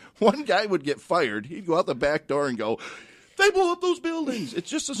secret. One guy would get fired. He'd go out the back door and go, they blew up those buildings. It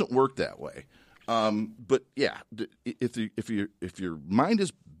just doesn't work that way. But yeah, if your mind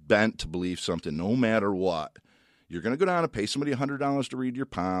is bent to believe something, no matter what, you're going to go down and pay somebody $100 to read your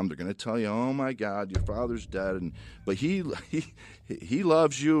palm. They're going to tell you, "Oh my God, your father's dead," but he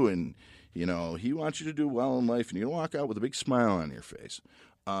loves you, and you know he wants you to do well in life, and you're going to walk out with a big smile on your face.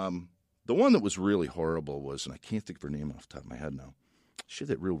 The one that was really horrible was, and I can't think of her name off the top of my head now. She had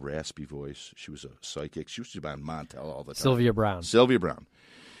that real raspy voice. She was a psychic. She was on Montel all the time. Sylvia Brown.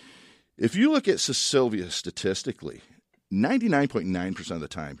 If you look at Sylvia statistically, 99.9% of the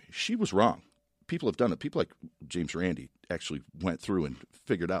time, she was wrong. People have done it. People like James Randi actually went through and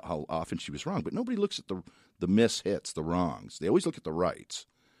figured out how often she was wrong. But nobody looks at the mishits, the wrongs. They always look at the rights.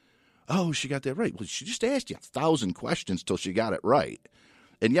 Oh, she got that right. Well, she just asked you 1,000 questions till she got it right.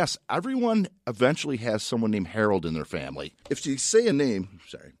 And yes, everyone eventually has someone named Harold in their family. If they say a name,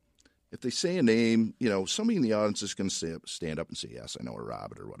 you know, somebody in the audience is going to stand up and say, yes, I know a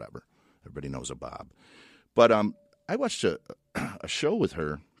Robert or whatever. Everybody knows a Bob. But I watched a show with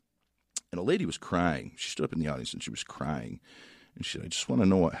her. And a lady was crying. She stood up in the audience and she was crying. And she said, I just want to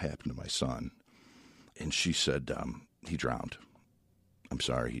know what happened to my son. And she said, he drowned. I'm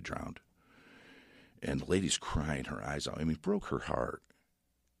sorry, he drowned. And the lady's crying her eyes out. I mean, broke her heart.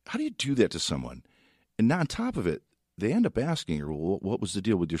 How do you do that to someone? And on top of it, they end up asking her, well, what was the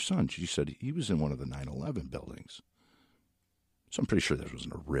deal with your son? She said, he was in one of the 9/11 buildings. So I'm pretty sure there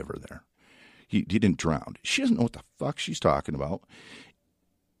wasn't a river there. He didn't drown. She doesn't know what the fuck she's talking about.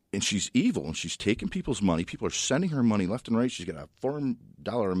 And she's evil, and she's taking people's money. People are sending her money left and right. She's got a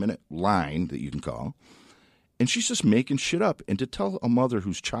 $4 a minute line that you can call. And she's just making shit up. And to tell a mother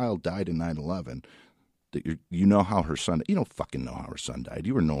whose child died in 9/11 that you know how her son – you don't fucking know how her son died.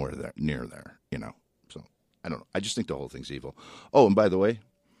 You were nowhere near there, you know. So I don't know. I just think the whole thing's evil. Oh, and by the way,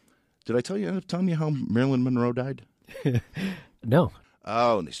 did I end up telling you how Marilyn Monroe died? No.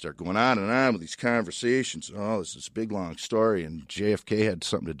 Oh, and they start going on and on with these conversations. Oh, this is a big, long story, and JFK had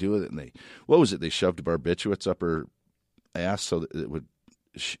something to do with it. And they shoved barbiturates up her ass so that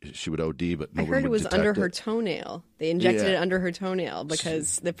she would OD, but no one would detect it. I heard it was under her toenail. They injected it under her toenail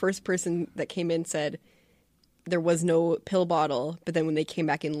because the first person that came in said there was no pill bottle, but then when they came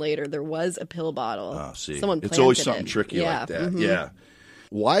back in later, there was a pill bottle. Oh, see. Someone planted it's always something it. tricky like that. Mm-hmm. Yeah.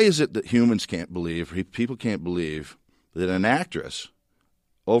 Why is it that humans can't believe, people can't believe that an actress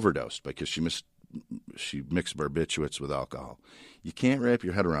overdosed because she mixed barbiturates with alcohol? You can't wrap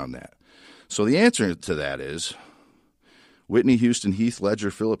your head around that. So the answer to that is, Whitney Houston, Heath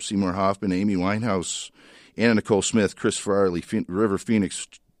Ledger, Philip Seymour Hoffman, Amy Winehouse, Anna Nicole Smith, Chris Farley, River Phoenix,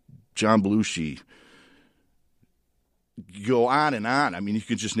 John Belushi. Go on and on. I mean, you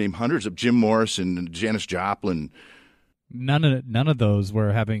could just name hundreds of Jim Morrison and Janis Joplin. None of those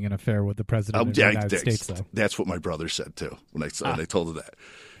were having an affair with the president of the United States, though. That's what my brother said too when I told him that.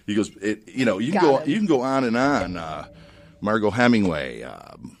 He goes, you can go on and on. Margot Hemingway,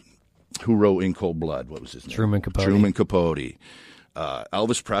 who wrote In Cold Blood? What was his name? Truman Capote. Truman Capote.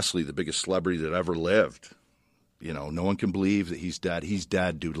 Elvis Presley, the biggest celebrity that ever lived. No one can believe that he's dead. He's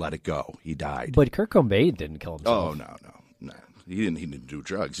dead, dude. Let it go. He died. But Kurt Cobain didn't kill himself. Oh no. He didn't do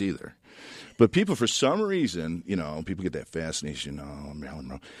drugs either. But people, for some reason, people get that fascination. Oh, Marilyn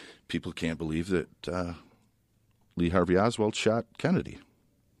Monroe. People can't believe that Lee Harvey Oswald shot Kennedy.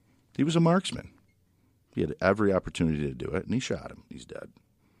 He was a marksman. He had every opportunity to do it, and he shot him. He's dead.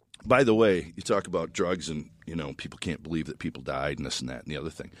 By the way, you talk about drugs and, people can't believe that people died and this and that and the other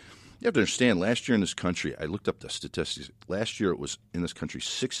thing. You have to understand, last year in this country, I looked up the statistics. Last year it was in this country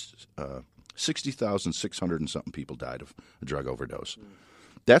 60,600 and something people died of a drug overdose.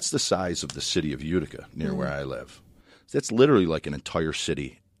 That's the size of the city of Utica, near where I live. That's literally like an entire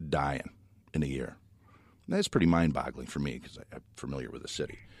city dying in a year. And that's pretty mind-boggling for me because I'm familiar with the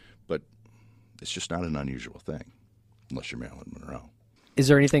city. But it's just not an unusual thing, unless you're Marilyn Monroe. Is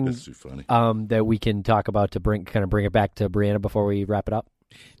there anything That's too funny. that we can talk about to bring it back to Brianna before we wrap it up?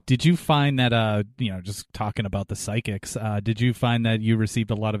 Did you find that, just talking about the psychics, did you find that you received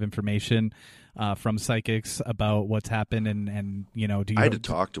a lot of information from psychics about what's happened? And do you? I had to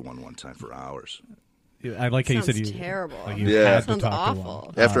talk to one time for hours. I like how you said Sounds terrible. you Yeah. had to Sounds talk awful. to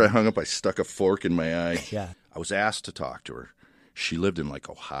one. After I hung up, I stuck a fork in my eye. Yeah. I was asked to talk to her. She lived in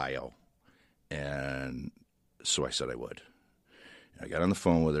Ohio. And so I said I would. I got on the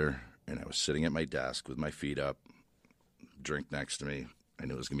phone with her, and I was sitting at my desk with my feet up, drink next to me. I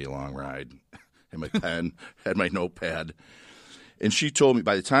knew it was going to be a long ride. Had my pen, had my notepad. And she told me,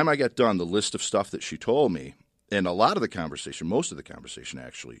 by the time I got done, the list of stuff that she told me, and a lot of the conversation, most of the conversation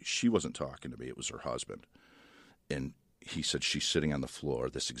actually, she wasn't talking to me. It was her husband. And he said, she's sitting on the floor.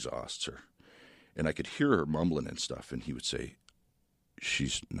 This exhausts her. And I could hear her mumbling and stuff. And he would say,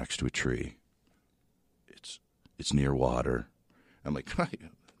 she's next to a tree. It's near water. I'm like,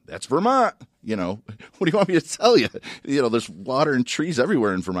 that's Vermont. What do you want me to tell you? There's water and trees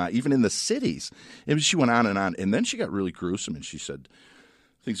everywhere in Vermont, even in the cities. And she went on. And then she got really gruesome, and she said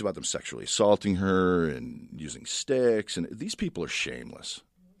things about them sexually assaulting her and using sticks. And these people are shameless.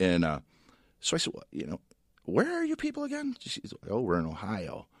 And so I said, well, where are you people again? She's like, oh, we're in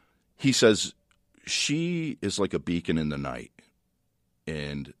Ohio. He says, she is like a beacon in the night.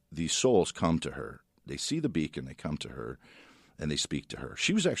 And these souls come to her. They see the beacon, they come to her, and they speak to her.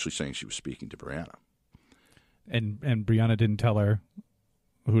 She was actually saying she was speaking to Brianna. And Brianna didn't tell her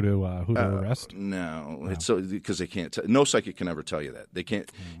who to arrest? No, it's so because they can't. No psychic can ever tell you that. They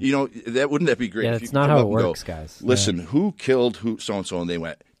can't. Wouldn't that be great? Yeah, if that's you not come how up it and works, go, guys. Listen, who killed who? So and so, and they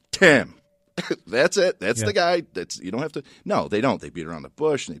went Tim. That's it. That's the guy. You don't have to. No, they don't. They beat around the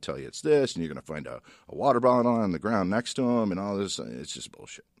bush and they tell you it's this, and you're going to find a water bottle on the ground next to him, and all this. It's just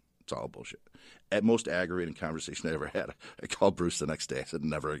bullshit. It's all bullshit. At most aggravating conversation I ever had, I called Bruce the next day. I said,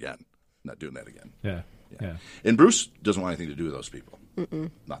 never again. Not doing that again. Yeah. And Bruce doesn't want anything to do with those people.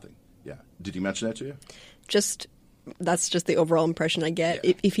 Nothing. Yeah. Did he mention that to you? That's just the overall impression I get.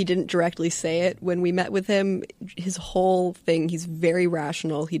 Yeah. If he didn't directly say it when we met with him, his whole thing, he's very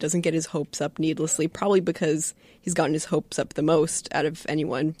rational. He doesn't get his hopes up needlessly, probably because he's gotten his hopes up the most out of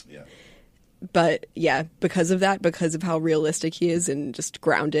anyone. Yeah. But yeah, because of that, because of how realistic he is and just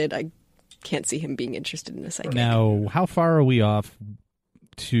grounded, I can't see him being interested in a psychic. Now, how far are we off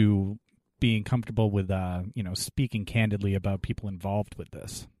to being comfortable with, speaking candidly about people involved with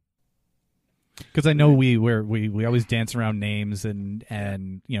this? Because I know we always dance around names and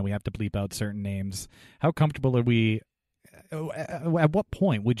we have to bleep out certain names. How comfortable are we? At what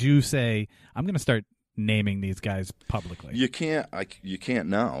point would you say I'm going to start naming these guys publicly? You can't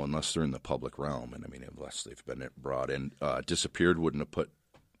now unless they're in the public realm, and unless they've been brought in. Disappeared wouldn't have put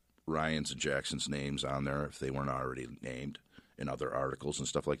Ryan's and Jackson's names on there if they weren't already named in other articles and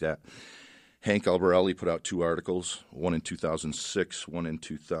stuff like that. Hank Albarelli put out 2 articles, one in 2006, one in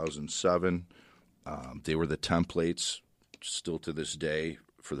 2007. They were the templates still to this day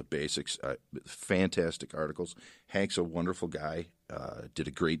for the basics. Fantastic articles. Hank's a wonderful guy, did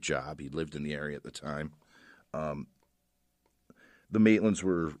a great job. He lived in the area at the time. The Maitlands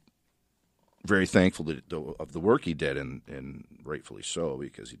were very thankful of the work he did, and rightfully so,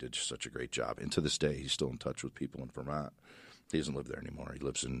 because he did such a great job. And to this day, he's still in touch with people in Vermont. He doesn't live there anymore. He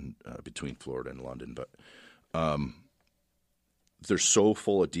lives in between Florida and London. But they're so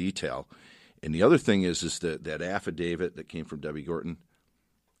full of detail. And the other thing is that affidavit that came from Debbie Gorton,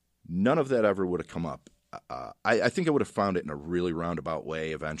 none of that ever would have come up. I think I would have found it in a really roundabout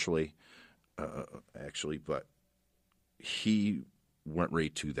way eventually, actually, but he went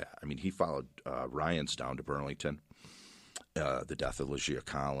right to that. I mean, he followed Ryan's down to Burlington, the death of Legia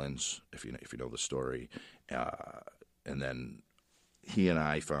Collins, if you know the story, and then he and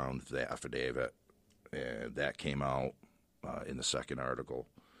I found the affidavit, and that came out in the second article,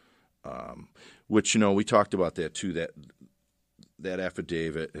 which we talked about that too. That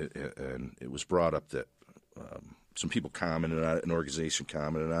affidavit, and it was brought up that some people commented on it, an organization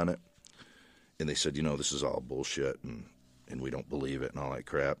commented on it, and they said, this is all bullshit, and we don't believe it and all that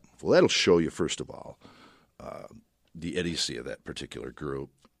crap. Well, that'll show you, first of all, the idiocy of that particular group.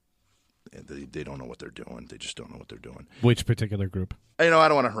 And they don't know what they're doing. They just don't know what they're doing. Which particular group? I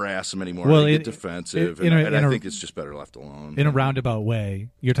don't want to harass them anymore. Well, they get defensive, and I think it's just better left alone. In a roundabout way,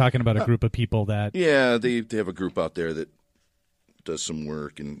 you're talking about a group of people that... Yeah, they have a group out there that does some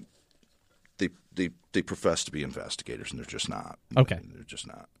work, and they profess to be investigators, and they're just not. Okay. They're just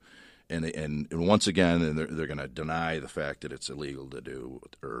not. And once again, they're going to deny the fact that it's illegal to do,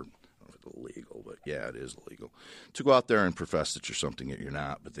 or illegal, but yeah, it is illegal to go out there and profess that you're something that you're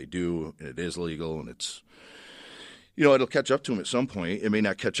not, but they do, and it is legal, and it's, it'll catch up to them at some point. It may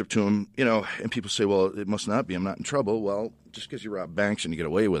not catch up to them, and people say, well, it must not be, I'm not in trouble. Well, just because you rob banks and you get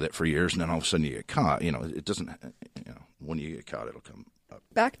away with it for years, and then all of a sudden you get caught, it doesn't, when you get caught, it'll come up.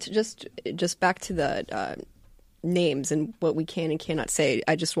 Back to just back to the names and what we can and cannot say.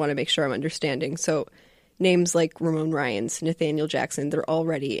 I just want to make sure I'm understanding. So names like Ramon Ryans, Nathaniel Jackson, they're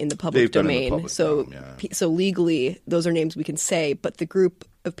already in the public domain. So legally, those are names we can say, but the group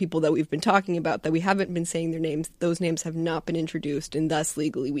of people that we've been talking about that we haven't been saying their names, those names have not been introduced, and thus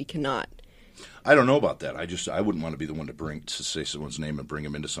legally we cannot. I don't know about that. I wouldn't want to be the one to say someone's name and bring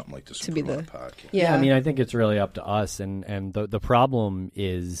them into something like this to be the podcast. Yeah, I mean, I think it's really up to us, and the problem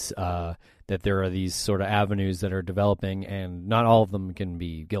is that there are these sort of avenues that are developing, and not all of them can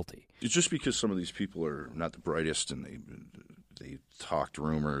be guilty. It's just because some of these people are not the brightest, and they talked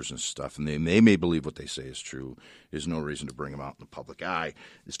rumors and stuff, and they may believe what they say is true. There's no reason to bring them out in the public eye.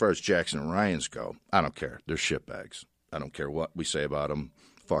 As far as Jackson and Ryans go, I don't care. They're shitbags. I don't care what we say about them.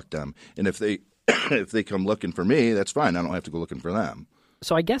 Fuck them. And if they come looking for me, that's fine. I don't have to go looking for them.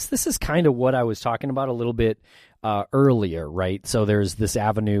 So I guess this is kind of what I was talking about a little bit earlier, right? So there's this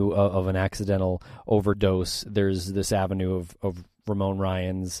avenue of an accidental overdose. There's this avenue of Ramon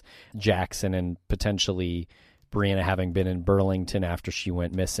Ryans, Jackson, and potentially Brianna having been in Burlington after she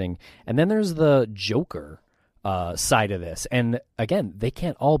went missing. And then there's the Joker side of this. And again, they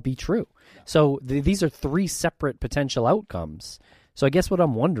can't all be true. So these are three separate potential outcomes. So I guess what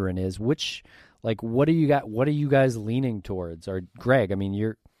I'm wondering is what do you guys leaning towards? Or Greg, I mean,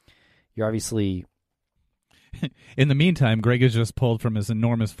 you're obviously... In the meantime, Greg has just pulled from his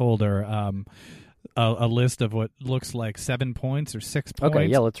enormous folder a list of what looks like 7 points or 6 points. Okay,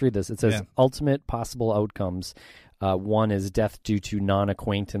 yeah, let's read this. It says ultimate possible outcomes. One is death due to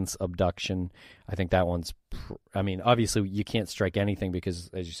non-acquaintance abduction. I think that one's... obviously you can't strike anything because,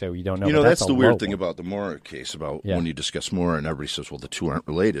 as you say, you don't know. That's the weird thing about the Mora case, about when you discuss Mora and everybody says, well, the two aren't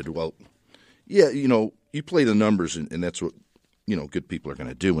related. Well, yeah, you play the numbers, and that's what good people are going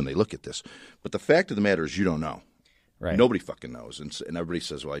to do when they look at this. But the fact of the matter is you don't know. Right. Nobody fucking knows. And everybody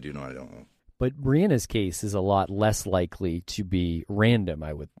says, well, I do know, I don't know. But Brianna's case is a lot less likely to be random,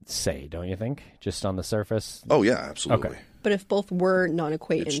 I would say, don't you think? Just on the surface? Oh, yeah, absolutely. Okay. But if both were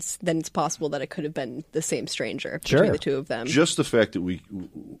non-acquaintance, then it's possible that it could have been the same stranger between the two of them. Just the fact that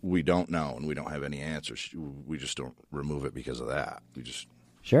we don't know and we don't have any answers, we just don't remove it because of that.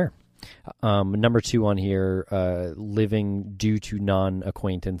 Sure. Number 2 on here, living due to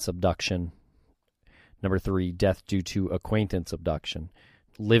non-acquaintance abduction. Number 3, death due to acquaintance abduction.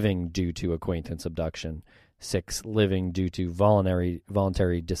 Living due to acquaintance abduction. 6, living due to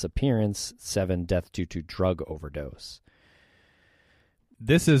voluntary disappearance. 7, death due to drug overdose.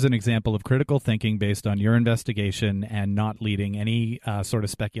 This is an example of critical thinking based on your investigation and not leading any sort of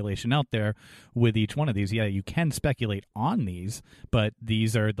speculation out there with each one of these. Yeah, you can speculate on these, but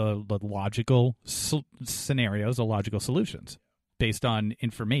these are the logical scenarios, the logical solutions based on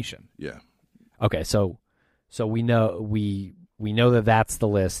information. Yeah. Okay, so we know that that's the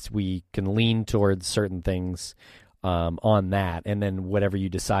list. We can lean towards certain things on that, and then whatever you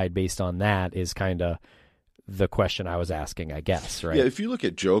decide based on that is kind of the question I was asking, I guess, right? Yeah, if you look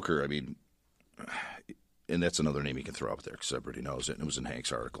at Joker, I mean, and that's another name you can throw up there because everybody knows it, and it was in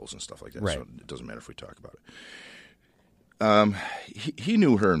Hank's articles and stuff like that, right. So it doesn't matter if we talk about it. He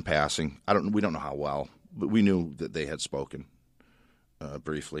knew her in passing. We don't know how well, but we knew that they had spoken.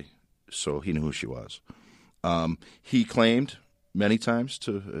 briefly, so he knew who she was. He claimed many times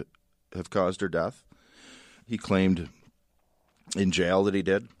to have caused her death. He claimed in jail that he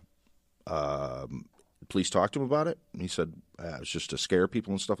did. Police talked to him about it. And he said it was just to scare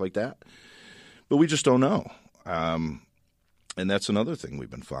people and stuff like that. But we just don't know. And that's another thing we've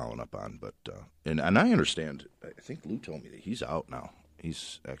been following up on. But and I understand. I think Lou told me that he's out now.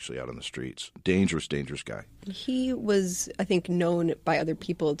 He's actually out on the streets. Dangerous guy. He was, I think, known by other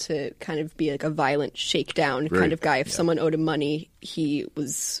people to kind of be like a violent shakedown Right. kind of guy. If someone owed him money, he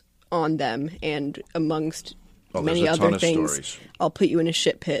was on them. And amongst many there's a ton other of things, stories. I'll put you in a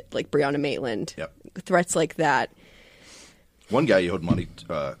shit pit like Breonna Maitland. Yep. Threats like that. One guy he owed money.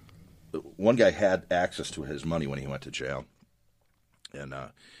 One guy had access to his money when he went to jail, and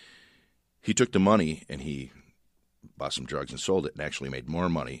he took the money and he bought some drugs and sold it, and actually made more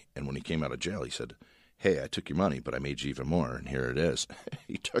money. And when he came out of jail, he said, "Hey, I took your money, but I made you even more, and here it is."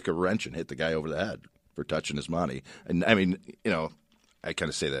 He took a wrench and hit the guy over the head for touching his money. And I mean, I kind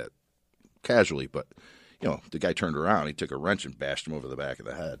of say that casually, but the guy turned around, he took a wrench and bashed him over the back of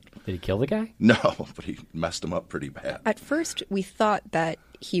the head. Did he kill the guy? No, but he messed him up pretty bad. At first, we thought that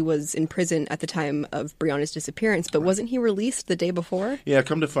he was in prison at the time of Breonna's disappearance, but wasn't he released the day before? Yeah,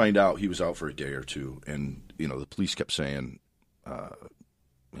 come to find out, he was out for a day or two, and the police kept saying,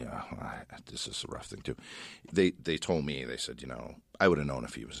 this is a rough thing too. They told me, they said, I would have known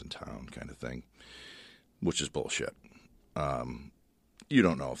if he was in town, kind of thing, which is bullshit. You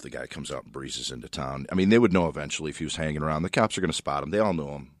don't know if the guy comes out and breezes into town. I mean, they would know eventually if he was hanging around. The cops are going to spot him. They all know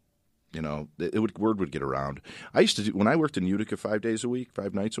him. Word would get around. I used to when I worked in Utica 5 nights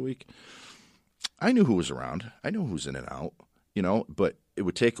a week. I knew who was around. I knew who was in and out. But it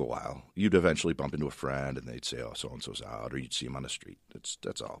would take a while. You'd eventually bump into a friend, and they'd say, "Oh, so and so's out," or you'd see him on the street.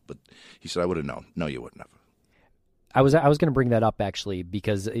 That's all. But he said, "I would have known." No, you wouldn't have. I was going to bring that up actually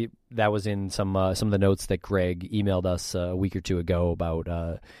because that was in some of the notes that Greg emailed us a week or two ago about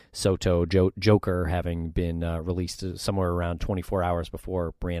Soto Joker having been released somewhere around 24 hours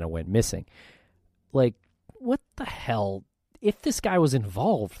before Breonna went missing. Like, what the hell? If this guy was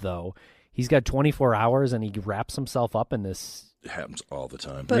involved, though, he's got 24 hours and he wraps himself up in this. It happens all the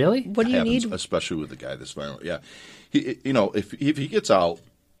time. But really? What do you happens, need? especially with the guy that's violent. Yeah, if he gets out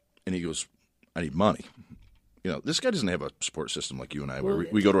and he goes, "I need money." This guy doesn't have a support system like you and I, where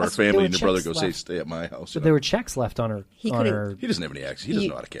we go to our family and your brother goes, "Hey, stay at my house." But there were checks left on her. He doesn't have any access. He doesn't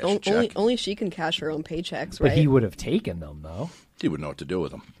know how to cash a check. Only she can cash her own paychecks, But right? he would have taken them, though. He would know what to do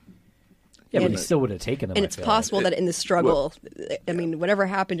with them. Yeah, but he still would have taken them. And I it's feel possible that in the struggle, I mean, whatever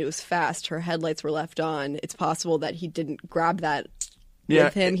happened, it was fast. Her headlights were left on. It's possible that he didn't grab that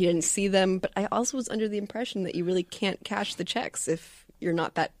with him. He didn't see them. But I also was under the impression that you really can't cash the checks if you're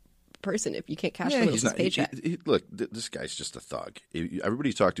not that person. If you can't cash someone else's paycheck. Look, this guy's just a thug. Everybody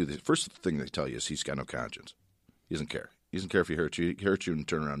you talk to, the first thing they tell you is he's got no conscience. He doesn't care. He doesn't care if he hurts you. He hurts you and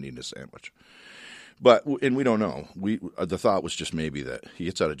turn around and eat a sandwich. And we don't know. The thought was just maybe that he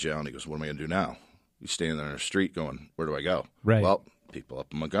gets out of jail and he goes, "What am I going to do now?" He's standing there on the street going, "Where do I go?" Right. Well, people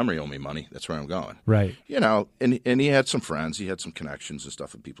up in Montgomery owe me money. That's where I'm going. Right. And he had some friends. He had some connections and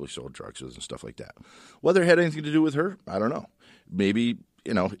stuff with people he sold drugs with and stuff like that. Whether it had anything to do with her, I don't know. Maybe,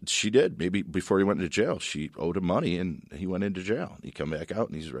 she did. Maybe before he went into jail, she owed him money and he went into jail. He come back out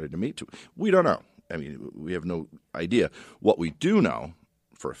and he's ready to meet to. We don't know. I mean, we have no idea. What we do know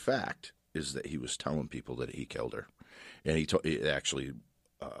for a fact is that he was telling people that he killed her. And he actually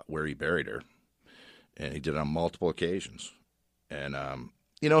where he buried her. And he did it on multiple occasions. And,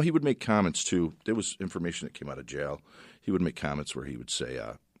 he would make comments, too. There was information that came out of jail. He would make comments where he would say,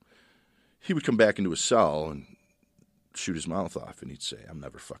 he would come back into his cell and shoot his mouth off. And he'd say, "I'm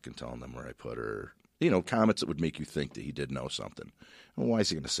never fucking telling them where I put her." Comments that would make you think that he did know something. Well, why is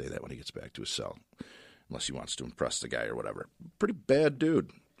he going to say that when he gets back to his cell? Unless he wants to impress the guy or whatever. Pretty bad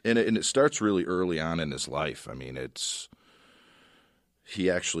dude. And it starts really early on in his life. I mean, he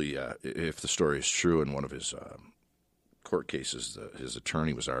actually, if the story is true, in one of his court cases, his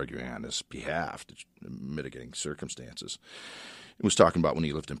attorney was arguing on his behalf, mitigating circumstances. He was talking about when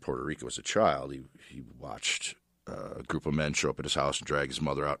he lived in Puerto Rico as a child. He watched a group of men show up at his house and drag his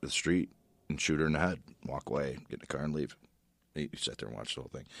mother out to the street and shoot her in the head, walk away, get in the car and leave. He sat there and watched the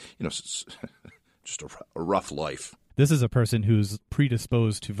whole thing. It's just a rough life. This is a person who's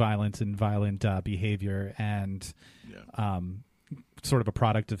predisposed to violence and violent behavior and sort of a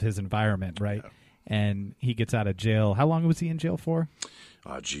product of his environment, right? Yeah. And he gets out of jail. How long was he in jail for?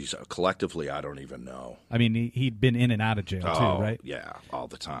 Geez, collectively, I don't even know. I mean, he'd been in and out of jail too, right? Yeah, all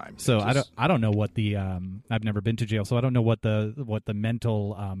the time. So I don't know what the I've never been to jail, so I don't know what the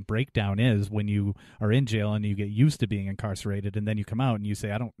mental breakdown is when you are in jail and you get used to being incarcerated, and then you come out and you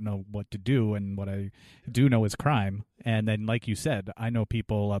say, I don't know what to do, and what I do know is crime. And then, like you said, I know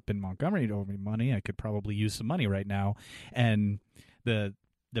people up in Montgomery who owe me money. I could probably use some money right now, and the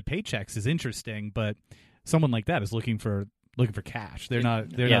paychecks is interesting, but someone like that is looking for cash. They're not.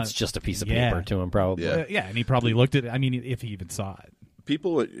 It's just a piece of paper to him, probably. Yeah. And he probably looked at it. I mean, if he even saw it.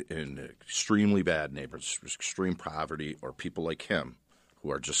 People in extremely bad neighborhoods, extreme poverty, or people like him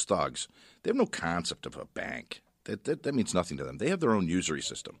who are just thugs, they have no concept of a bank. That means nothing to them. They have their own usury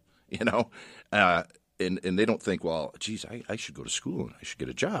system, and they don't think, well, geez, I should go to school and I should get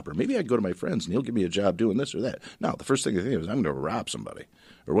a job, or maybe I go to my friends and he'll give me a job doing this or that. No, the first thing they think of is, I'm going to rob somebody,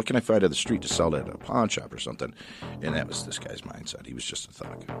 or what can I find on the street to sell at a pawn shop or something. And that was this guy's mindset. He was just a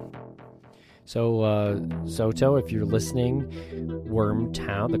thug. So, Soto, if you're listening,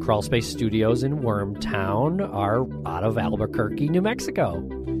 Wormtown, the Crawl Space Studios in Wormtown are out of Albuquerque, New Mexico.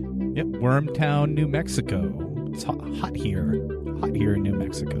 Yep, Wormtown, New Mexico. It's hot here in New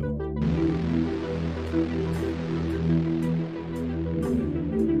Mexico.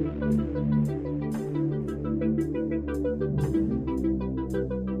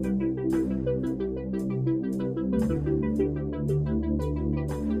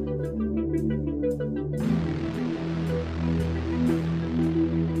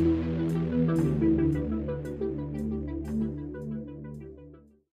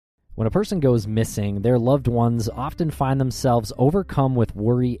 When a person goes missing, their loved ones often find themselves overcome with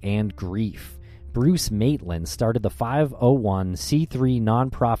worry and grief. Bruce Maitland started the 501c3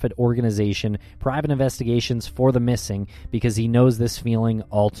 nonprofit organization Private Investigations for the Missing because he knows this feeling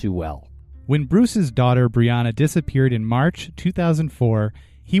all too well. When Bruce's daughter Brianna disappeared in March 2004,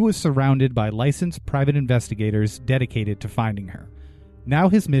 he was surrounded by licensed private investigators dedicated to finding her. Now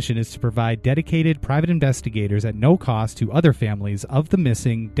his mission is to provide dedicated private investigators at no cost to other families of the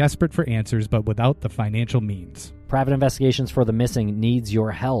missing, desperate for answers but without the financial means. Private Investigations for the Missing needs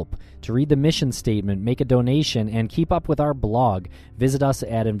your help. To read the mission statement, make a donation, and keep up with our blog, visit us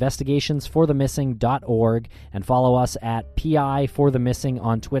at investigationsforthemissing.org and follow us at PI for the Missing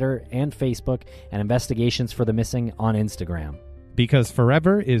on Twitter and Facebook, and Investigations for the Missing on Instagram. Because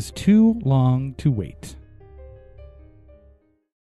forever is too long to wait.